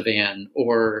rent a van,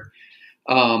 or,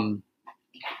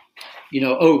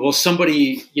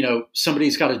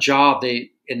 somebody's got a job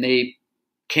and they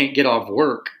can't get off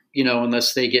work,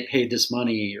 unless they get paid this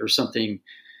money or something.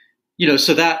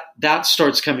 So that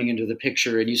starts coming into the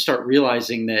picture, and you start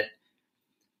realizing that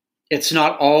it's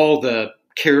not all the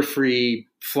carefree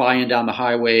flying down the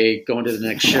highway, going to the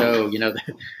next show,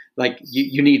 like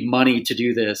you need money to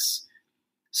do this.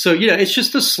 So, it's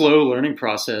just a slow learning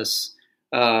process.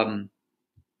 And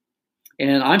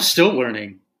I'm still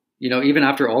learning, even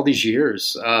after all these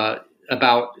years,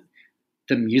 about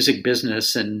the music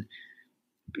business and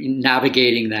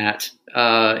navigating that,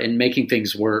 and making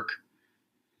things work.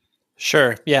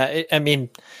 Sure. Yeah. I mean,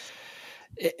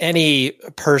 any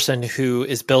person who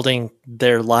is building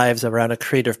their lives around a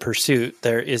creative pursuit,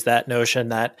 there is that notion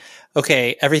that,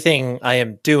 okay, everything I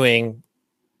am doing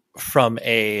from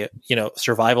a,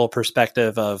 survival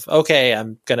perspective of, okay,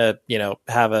 I'm going to,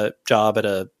 have a job at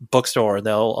a bookstore and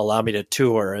they'll allow me to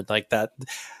tour and like that.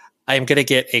 I'm going to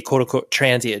get a quote unquote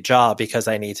transient job because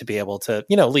I need to be able to,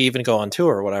 leave and go on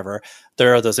tour or whatever.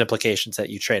 There are those implications that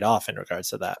you trade off in regards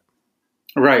to that.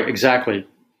 Right. Exactly.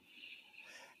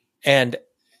 And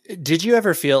did you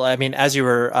ever feel, as you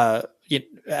were,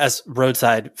 as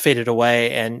Roadside faded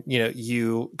away and,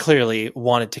 you clearly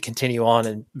wanted to continue on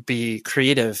and be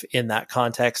creative in that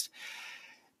context,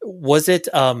 was it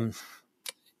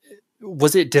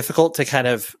difficult to kind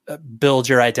of build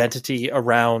your identity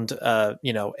around,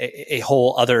 a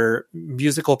whole other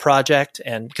musical project?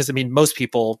 And because, most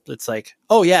people, it's like,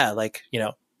 oh yeah, like,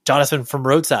 Jonathan from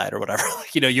Roadside or whatever,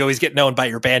 you always get known by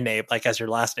your band name, like as your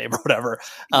last name or whatever.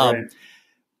 Right.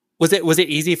 Was it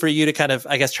easy for you to kind of,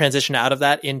 I guess, transition out of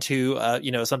that into,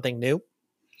 something new?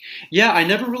 Yeah, I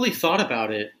never really thought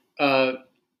about it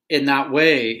in that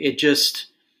way.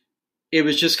 It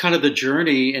was just kind of the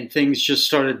journey, and things just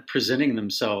started presenting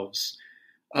themselves.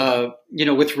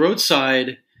 With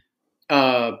Roadside,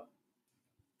 there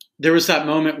was that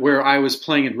moment where I was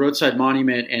playing at Roadside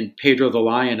Monument and Pedro the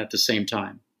Lion at the same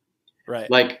time. Right.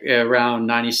 Like around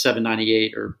 97,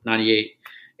 98 or 98.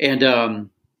 And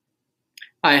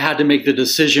I had to make the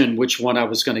decision which one I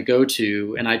was going to go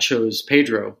to, and I chose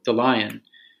Pedro the Lion.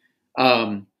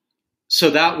 So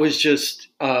that was just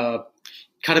kind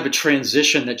of a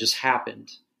transition that just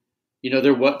happened.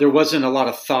 There wasn't a lot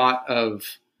of thought of,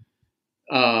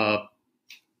 I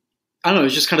don't know, it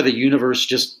was just kind of the universe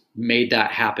just made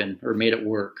that happen or made it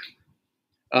work.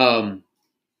 And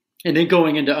then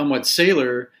going into Unwed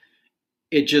Sailor,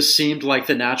 it just seemed like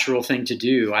the natural thing to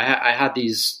do. I had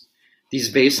these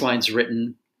bass lines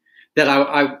written that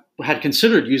I had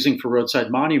considered using for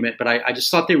Roadside Monument, but I just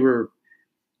thought they were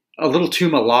a little too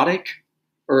melodic,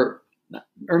 or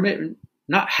maybe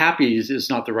not happy is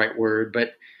not the right word,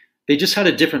 but they just had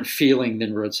a different feeling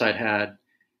than Roadside had.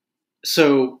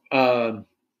 So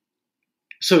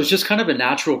it's just kind of a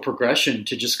natural progression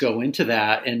to just go into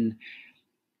that, and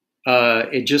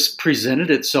it just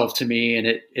presented itself to me, and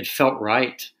it felt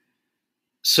right.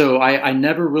 So I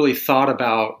never really thought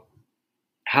about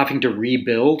having to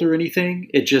rebuild or anything.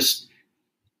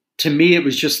 To me, it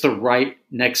was just the right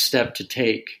next step to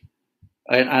take.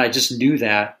 And I just knew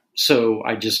that. So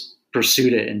I just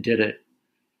pursued it and did it.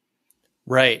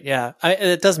 Right. Yeah.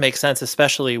 It does make sense,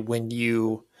 especially when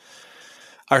you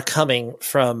are coming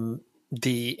from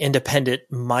the independent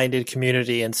minded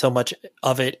community, and so much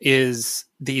of it is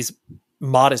these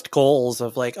modest goals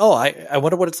of like, oh, I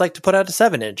wonder what it's like to put out a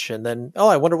 7-inch, and then, oh,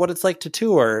 I wonder what it's like to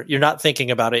tour. You're not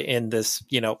thinking about it in this,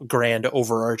 grand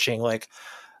overarching, like,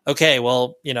 okay,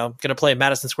 well, going to play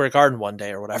Madison Square Garden one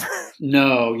day or whatever.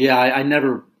 No. Yeah. I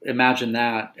never imagined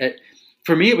that.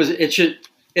 For me,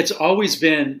 it's always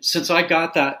been, since I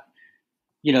got that,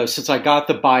 since I got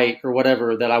the bite or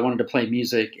whatever, that I wanted to play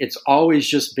music, it's always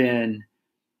just been,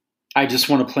 I just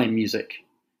want to play music.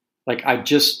 Like I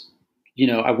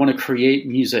want to create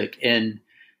music, and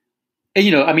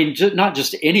not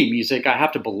just any music. I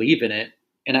have to believe in it,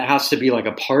 and it has to be like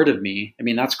a part of me.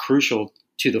 That's crucial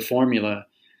to the formula,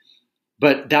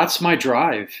 but that's my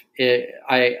drive.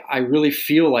 I really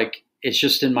feel like it's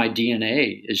just in my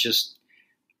DNA. It's just,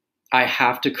 I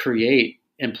have to create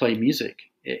and play music.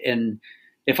 And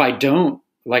if I don't,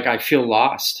 like, I feel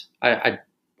lost. I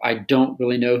don't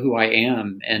really know who I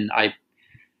am, and I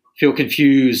feel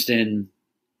confused and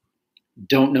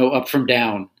don't know up from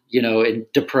down, and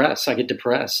depressed. I get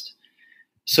depressed.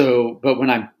 So, but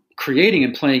when I'm creating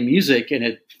and playing music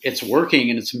and it's working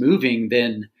and it's moving,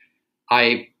 then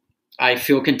I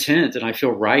feel content and I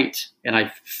feel right, and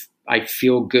I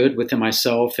feel good within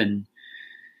myself. And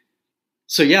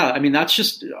so, yeah, that's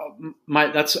just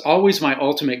that's always my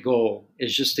ultimate goal,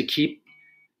 is just to keep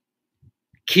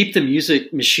the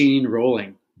music machine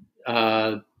rolling.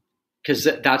 'Cause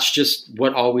that's just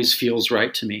what always feels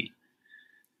right to me.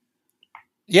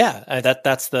 Yeah,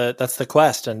 that's the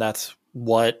quest, and that's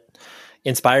what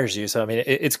inspires you. So,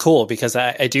 it's cool, because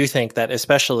I do think that,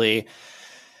 especially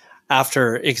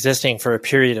after existing for a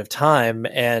period of time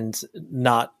and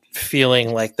not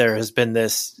feeling like there has been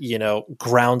this,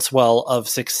 groundswell of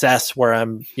success where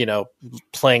I'm,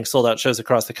 playing sold out shows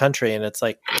across the country. And it's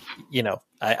like,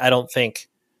 I don't think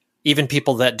even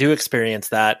people that do experience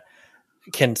that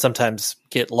can sometimes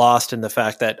get lost in the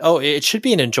fact that, oh, it should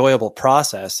be an enjoyable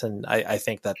process. And I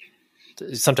think that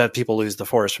sometimes people lose the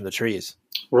forest from the trees.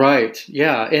 Right.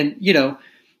 Yeah. And,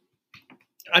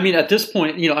 at this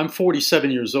point, I'm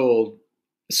 47 years old.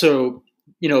 So,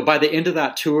 by the end of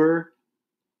that tour,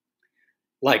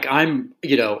 like I'm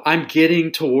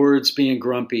getting towards being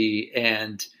grumpy,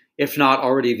 and if not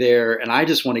already there, and I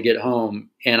just want to get home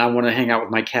and I want to hang out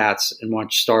with my cats and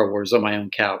watch Star Wars on my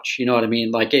own couch. You know what I mean?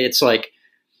 Like, it's like,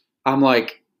 I'm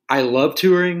like, I love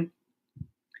touring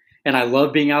and I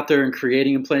love being out there and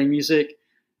creating and playing music.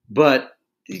 But,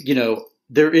 you know,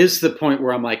 there is the point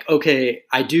where I'm like, okay,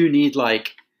 I do need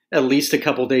like at least a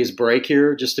couple days break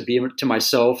here just to be to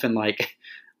myself and like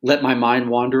let my mind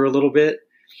wander a little bit.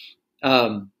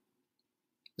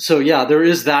 So yeah, there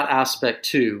is that aspect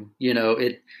too. You know,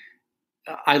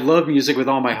 I love music with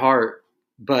all my heart,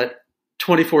 but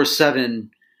 24/7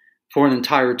 for an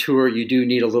entire tour, you do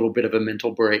need a little bit of a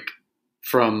mental break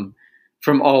from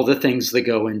all the things that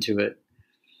go into it.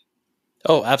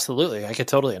 Oh, absolutely. I could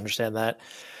totally understand that.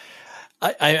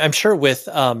 I'm sure with,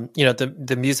 you know,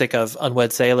 the music of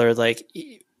Unwed Sailor, like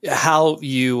how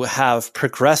you have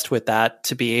progressed with that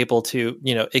to be able to,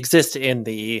 you know, exist in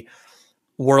the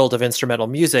world of instrumental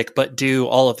music, but do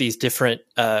all of these different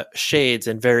shades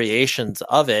and variations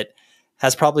of it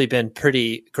has probably been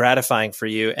pretty gratifying for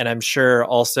you. And I'm sure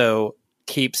also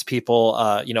keeps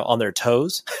people, you know, on their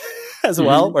toes as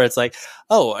well, where it's like,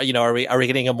 oh, you know, are we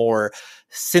getting a more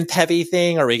synth heavy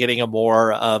thing? Are we getting a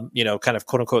more, you know, kind of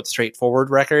quote unquote straightforward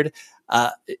record?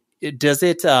 Does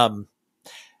it,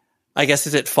 I guess,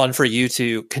 is it fun for you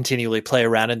to continually play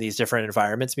around in these different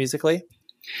environments musically?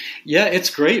 Yeah, it's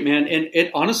great, man. And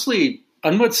it honestly,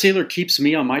 Unwed Sailor keeps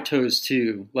me on my toes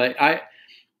too. Like I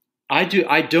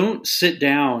don't sit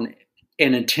down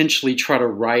and intentionally try to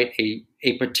write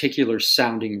a particular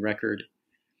sounding record.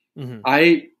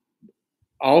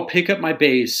 I'll pick up my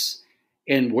bass,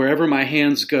 and wherever my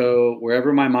hands go,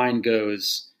 wherever my mind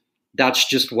goes, that's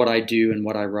just what I do and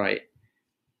what I write.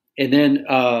 And then,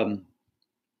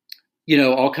 you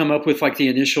know, I'll come up with like the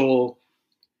initial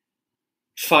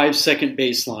 5-second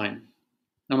bass line.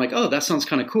 I'm like, oh, that sounds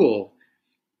kind of cool.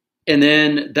 And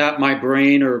then that my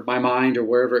brain or my mind or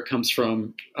wherever it comes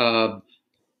from,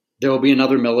 there will be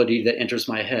another melody that enters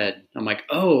my head. I'm like,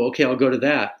 oh, okay, I'll go to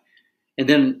that. And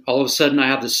then all of a sudden I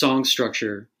have the song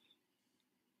structure,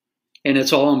 and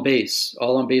it's all on bass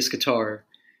guitar.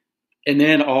 And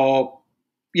then I'll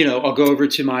go over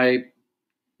to my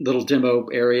little demo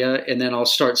area, and then I'll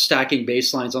start stacking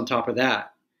bass lines on top of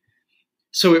that.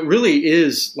 So it really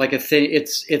is like a thing.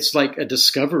 It's like a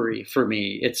discovery for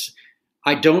me.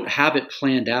 I don't have it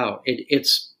planned out.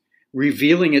 It's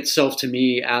revealing itself to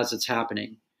me as it's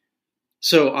happening.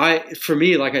 So for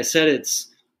me, like I said, it's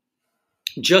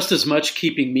just as much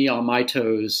keeping me on my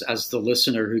toes as the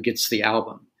listener who gets the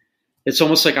album. It's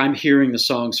almost like I'm hearing the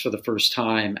songs for the first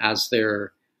time as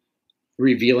they're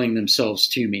revealing themselves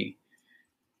to me.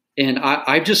 And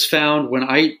I've just found when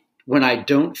I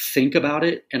don't think about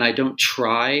it and I don't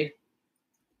try,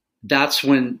 that's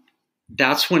when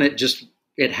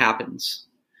it happens.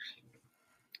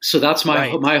 So that's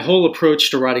my whole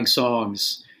approach to writing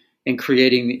songs and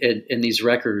creating in these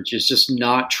records is just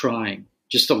not trying,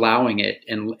 just allowing it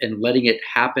and letting it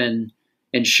happen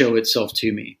and show itself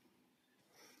to me.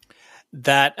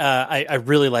 That I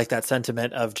really like that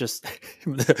sentiment of just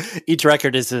each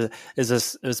record is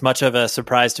as much of a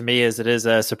surprise to me as it is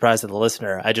a surprise to the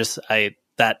listener.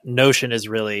 That notion is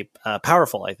really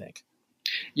powerful, I think.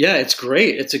 Yeah, it's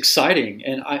great. It's exciting,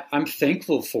 and I'm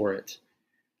thankful for it.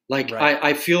 Like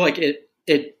I feel like it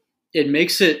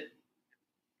makes it,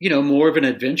 you know, more of an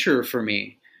adventure for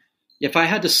me. If I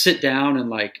had to sit down and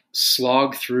like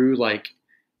slog through like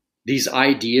these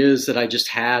ideas that I just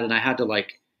had, and I had to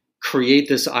like create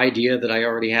this idea that I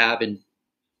already have and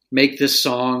make this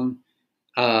song,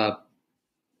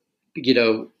 you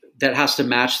know, that has to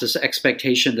match this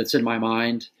expectation that's in my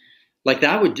mind. Like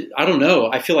that I don't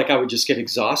know. I feel like I would just get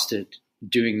exhausted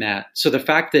doing that. So the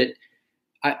fact that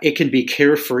it can be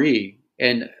carefree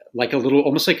and like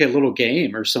almost like a little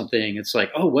game or something. It's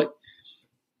like,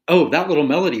 that little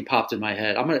melody popped in my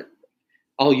head.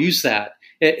 I'll use that.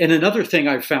 And another thing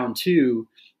I've found too,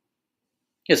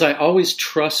 is I always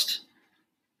trust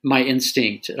my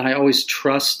instinct, and I always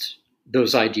trust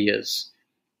those ideas.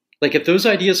 Like if those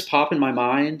ideas pop in my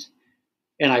mind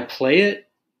and I play it,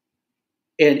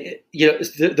 and you know,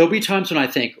 there'll be times when I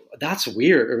think that's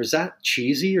weird, or is that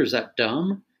cheesy, or is that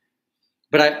dumb?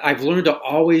 But I've learned to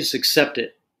always accept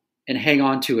it and hang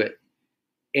on to it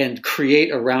and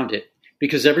create around it,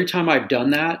 because every time I've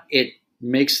done that, it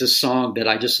makes the song that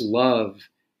I just love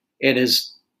and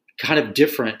is kind of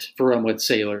different for Unwed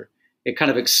Sailor. It kind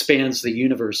of expands the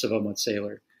universe of Unwed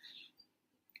Sailor.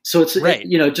 So it's,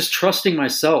 you know, just trusting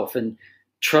myself and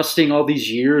trusting all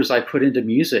these years I put into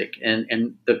music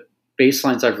and the bass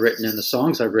lines I've written and the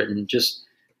songs I've written, just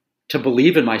to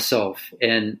believe in myself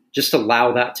and just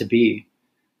allow that to be.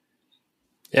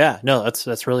 Yeah, no,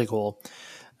 that's really cool.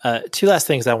 Two last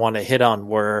things I want to hit on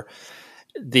were,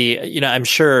 I'm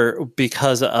sure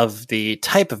because of the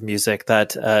type of music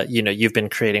that, you've been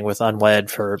creating with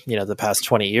Unwed for, the past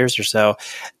 20 years or so,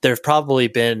 there've probably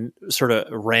been sort of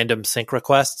random sync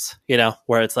requests,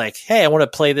 where it's like, hey, I want to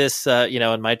play this,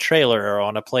 in my trailer, or I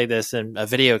want to play this in a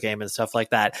video game and stuff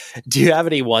like that. Do you have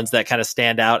any ones that kind of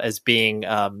stand out as being,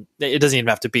 it doesn't even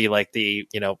have to be like the,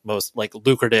 most like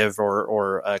lucrative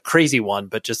or crazy one,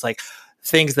 but just like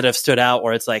things that have stood out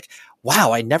where it's like,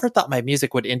 wow, I never thought my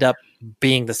music would end up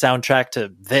being the soundtrack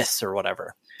to this or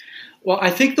whatever. Well, I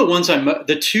think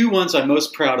the two ones I'm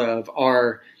most proud of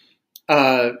are,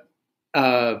 I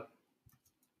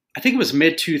think it was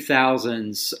mid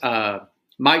 2000s.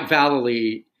 Mike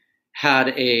Vallely had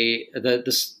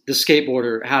the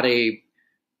skateboarder had a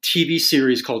TV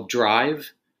series called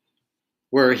Drive,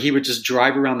 where he would just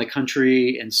drive around the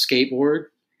country and skateboard.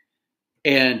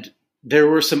 And there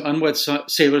were some Unwed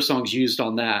Sailor songs used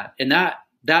on that. And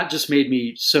that just made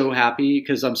me so happy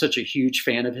because I'm such a huge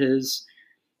fan of his.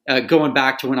 Going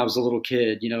back to when I was a little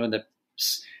kid, in the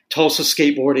Tulsa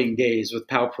skateboarding days with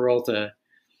Pau Peralta.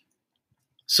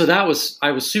 So I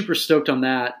was super stoked on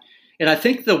that. And I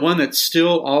think the one that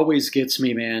still always gets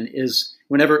me, man, is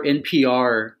whenever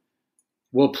NPR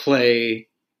will play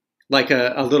like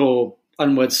a little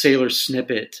Unwed Sailor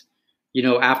snippet,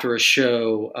 after a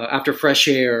show, after Fresh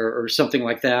Air or something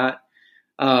like that.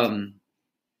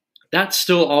 That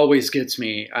still always gets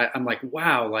me. I'm like,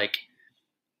 wow, like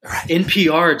right.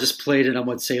 NPR just played an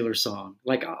Unwed Sailor song.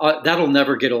 Like that'll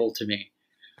never get old to me.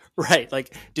 Right.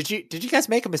 Like, did you guys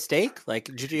make a mistake?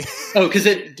 Like, did you? Oh, because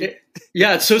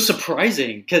it's so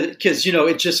surprising because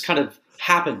it just kind of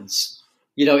happens,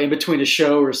 in between a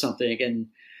show or something, and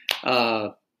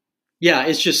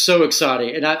it's just so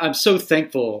exciting, and I'm so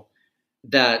thankful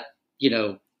that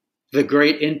the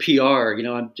great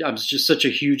NPR, I'm just such a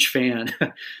huge fan.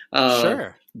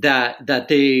 Sure. That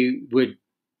they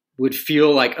would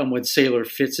feel like Unwed Sailor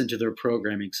fits into their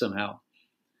programming somehow.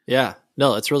 Yeah,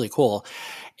 no, that's really cool.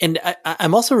 And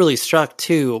I'm also really struck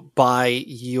too by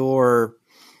your,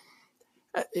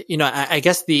 I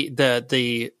guess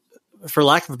the for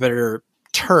lack of a better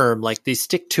term, like the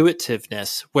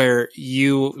stick-to-itiveness, where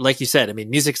you, like you said, I mean,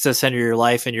 music's the center of your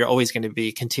life and you're always going to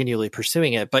be continually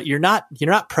pursuing it, but you're not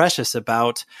precious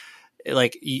about,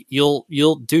 like,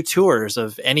 you'll do tours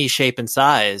of any shape and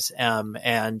size,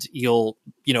 and you'll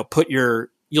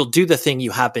do the thing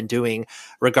you have been doing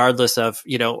regardless of,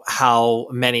 how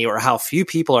many or how few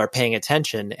people are paying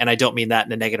attention. And I don't mean that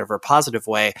in a negative or positive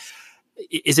way.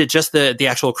 Is it just the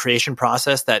actual creation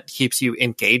process that keeps you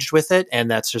engaged with it, and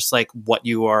that's just like what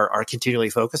you are continually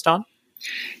focused on?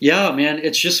 Yeah, man,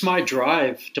 it's just my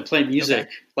drive to play music. Okay.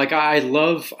 Like I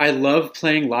love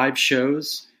playing live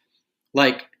shows.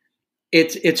 Like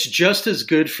it's just as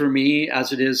good for me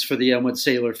as it is for the Unwed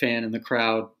Sailor fan in the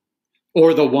crowd,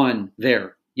 or the one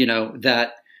there,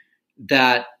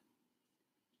 that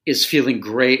is feeling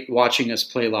great watching us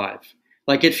play live.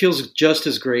 Like it feels just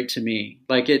as great to me.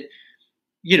 Like it.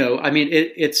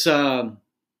 It's so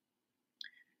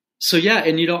yeah.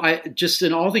 And, I just,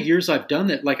 in all the years I've done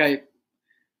that, like I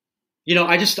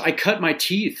cut my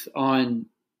teeth on,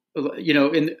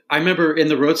 I remember in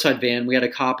the Roadside Van, we had a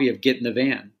copy of Get in the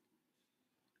Van.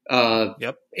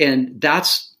 Yep. And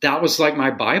that was like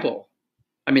my Bible.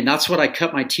 I mean, that's what I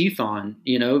cut my teeth on,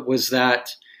 was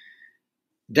that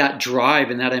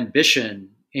drive and that ambition,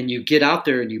 and you get out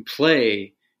there and you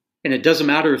play. And it doesn't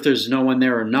matter if there's no one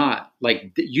there or not.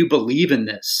 Like you believe in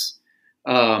this,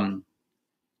 the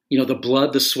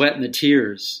blood, the sweat, and the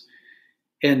tears,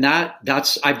 and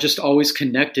I've just always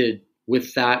connected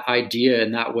with that idea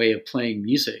and that way of playing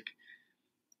music.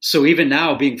 So even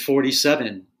now, being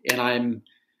 47, and I'm,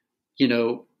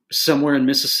 somewhere in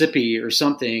Mississippi or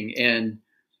something, and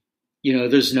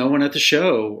there's no one at the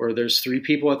show, or there's 3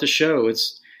 people at the show.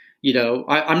 It's,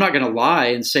 I'm not going to lie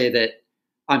and say that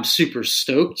I'm super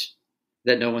stoked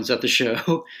that no one's at the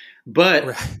show,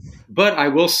 but I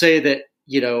will say that,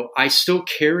 I still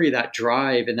carry that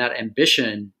drive and that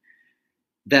ambition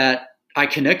that I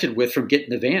connected with from Get in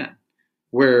the Van,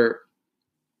 where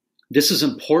this is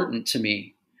important to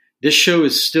me. This show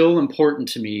is still important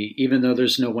to me, even though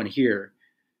there's no one here.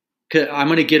 'Cause I'm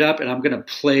going to get up and I'm going to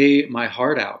play my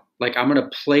heart out. Like I'm going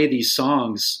to play these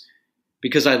songs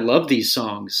because I love these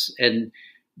songs, and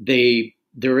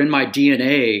they're in my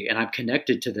DNA, and I'm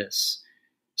connected to this.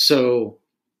 So,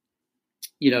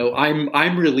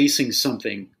 I'm releasing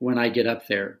something when I get up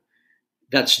there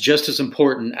that's just as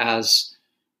important as,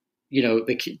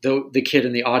 the kid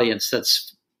in the audience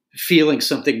that's feeling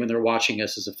something when they're watching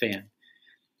us as a fan.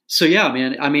 So yeah,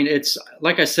 man, I mean, it's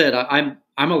like I said, I'm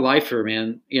a lifer,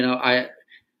 man.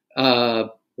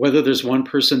 whether there's one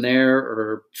person there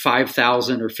or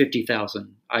 5,000 or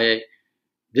 50,000.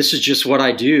 This is just what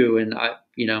I do, and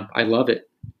I love it.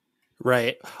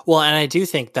 Right. Well, and I do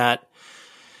think that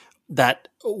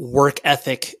work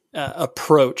ethic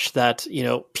approach that,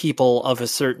 people of a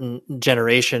certain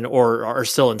generation or are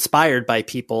still inspired by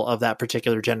people of that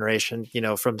particular generation,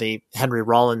 from the Henry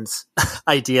Rollins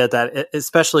idea that,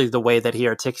 especially the way that he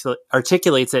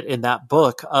articulates it in that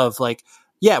book of like,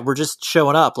 yeah, we're just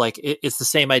showing up. Like it's the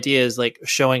same idea as like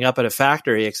showing up at a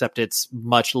factory, except it's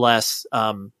much less,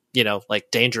 like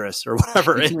dangerous or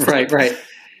whatever. Right.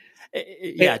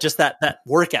 Yeah. Just that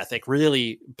work ethic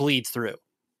really bleeds through.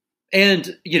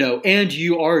 And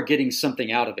you are getting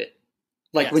something out of it.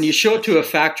 Like yes. When you show up to a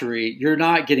factory, you're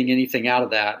not getting anything out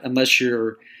of that unless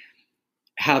you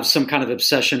have some kind of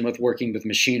obsession with working with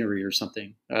machinery or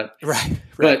something.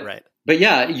 Right. But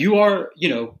yeah, you are,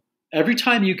 every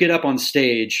time you get up on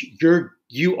stage,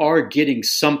 you are getting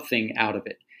something out of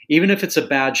it. Even if it's a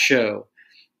bad show,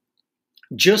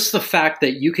 just the fact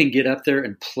that you can get up there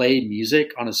and play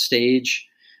music on a stage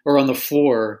or on the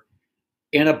floor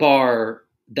in a bar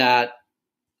that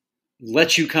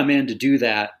lets you come in to do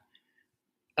that,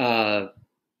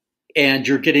 and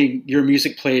you're getting your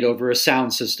music played over a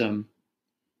sound system.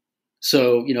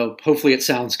 So, hopefully it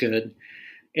sounds good.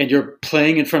 And you're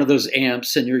playing in front of those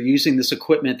amps and you're using this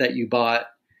equipment that you bought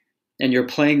and you're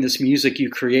playing this music you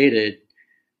created.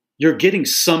 You're getting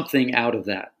something out of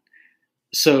that.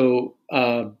 So,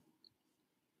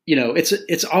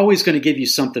 it's always going to give you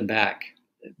something back.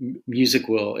 Music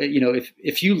will,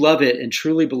 if you love it and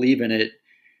truly believe in it,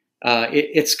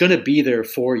 it's going to be there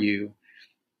for you.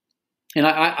 And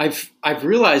I've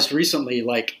realized recently,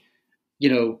 like,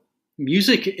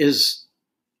 music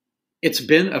it's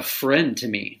been a friend to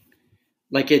me.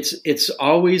 Like it's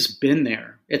always been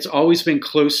there. It's always been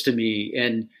close to me.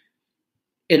 And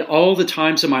in all the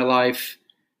times of my life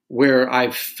where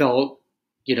I've felt,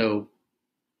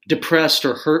 depressed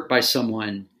or hurt by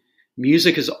someone,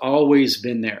 music has always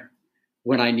been there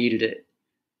when I needed it.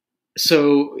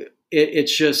 So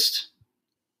it's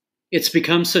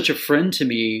become such a friend to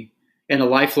me and a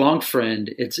lifelong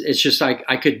friend. It's just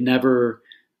I could never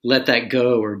let that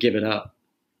go or give it up.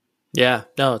 Yeah,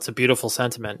 no, it's a beautiful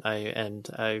sentiment.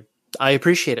 I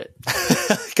appreciate it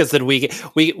because then we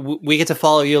get to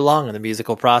follow you along in the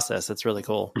musical process. It's really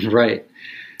cool. Right.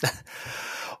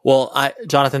 Well,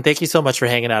 Jonathan, thank you so much for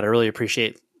hanging out. I really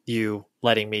appreciate you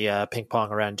letting me ping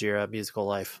pong around your musical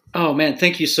life. Oh man,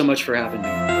 thank you so much for having me.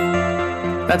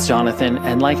 That's Jonathan.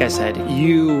 And like I said,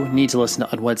 you need to listen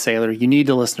to Unwed Sailor. You need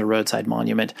to listen to Roadside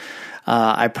Monument.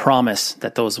 I promise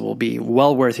that those will be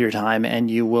well worth your time and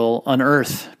you will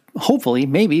unearth, hopefully,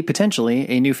 maybe, potentially,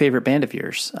 a new favorite band of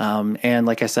yours. And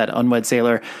like I said, Unwed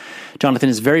Sailor, Jonathan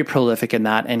is very prolific in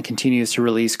that and continues to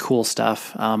release cool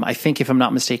stuff. I think, if I'm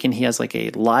not mistaken, he has like a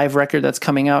live record that's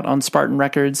coming out on Spartan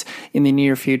Records in the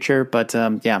near future. But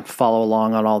follow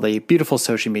along on all the beautiful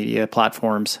social media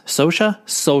platforms.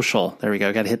 Social. There we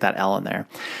go. Got to hit that L in there.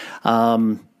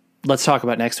 Let's talk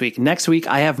about next week. Next week,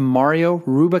 I have Mario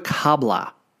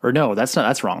Rubalcaba. Or no,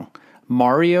 that's wrong.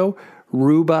 Mario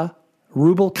Rubalcaba.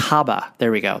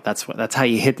 There we go. That's how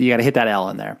you got to hit that L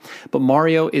in there. But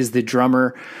Mario is the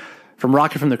drummer from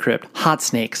Rocket from the Crypt, Hot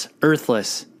Snakes,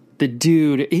 Earthless. The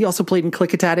dude, he also played in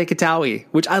Klickitat Katawi,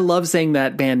 which I love saying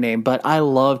that band name, but I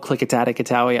love Klickitat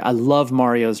Katawi. I love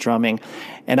Mario's drumming.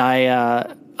 And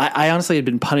I honestly had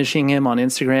been punishing him on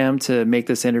Instagram to make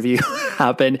this interview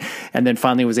happen, and then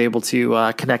finally was able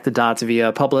to connect the dots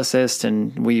via Publicist,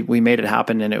 and we made it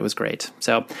happen, and it was great.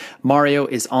 So Mario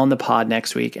is on the pod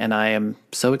next week, and I am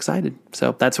so excited.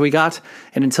 So that's what we got.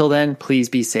 And until then, please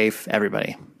be safe,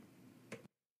 everybody.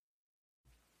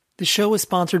 The show is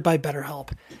sponsored by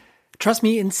BetterHelp. Trust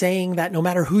me in saying that no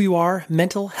matter who you are,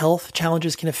 mental health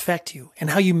challenges can affect you, and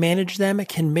how you manage them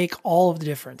can make all of the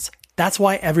difference. That's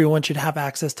why everyone should have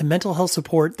access to mental health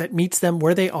support that meets them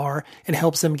where they are and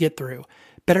helps them get through.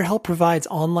 BetterHelp provides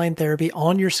online therapy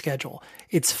on your schedule.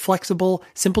 It's flexible,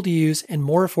 simple to use, and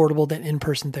more affordable than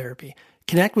in-person therapy.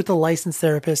 Connect with a licensed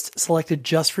therapist selected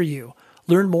just for you.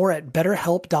 Learn more at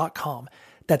betterhelp.com.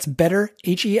 That's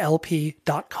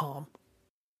betterhelp.com.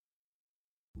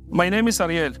 My name is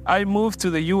Ariel. I moved to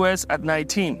the U.S. at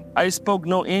 19. I spoke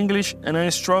no English and I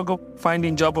struggled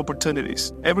finding job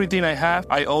opportunities. Everything I have,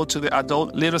 I owe to the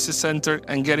Adult Literacy Center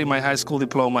and getting my high school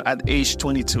diploma at age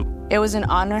 22. It was an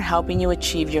honor helping you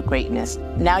achieve your greatness.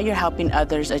 Now you're helping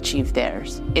others achieve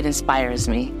theirs. It inspires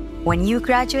me. When you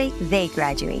graduate, they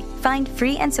graduate. Find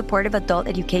free and supportive adult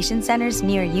education centers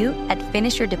near you at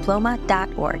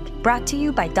finishyourdiploma.org. Brought to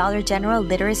you by Dollar General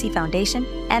Literacy Foundation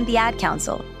and the Ad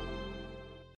Council.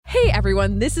 Hey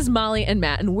everyone, this is Molly and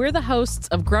Matt, and we're the hosts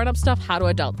of Grown Up Stuff How to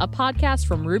Adult, a podcast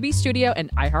from Ruby Studio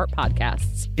and iHeart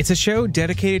Podcasts. It's a show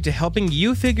dedicated to helping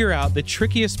you figure out the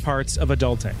trickiest parts of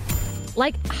adulting.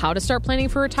 Like how to start planning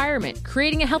for retirement,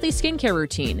 creating a healthy skincare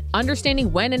routine,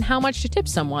 understanding when and how much to tip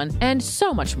someone, and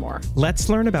so much more. Let's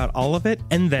learn about all of it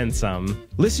and then some.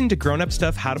 Listen to Grown Up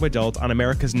Stuff How to Adult on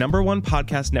America's #1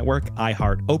 podcast network,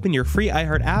 iHeart. Open your free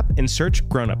iHeart app and search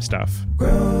Grown Up Stuff.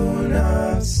 Grown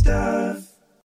Up Stuff.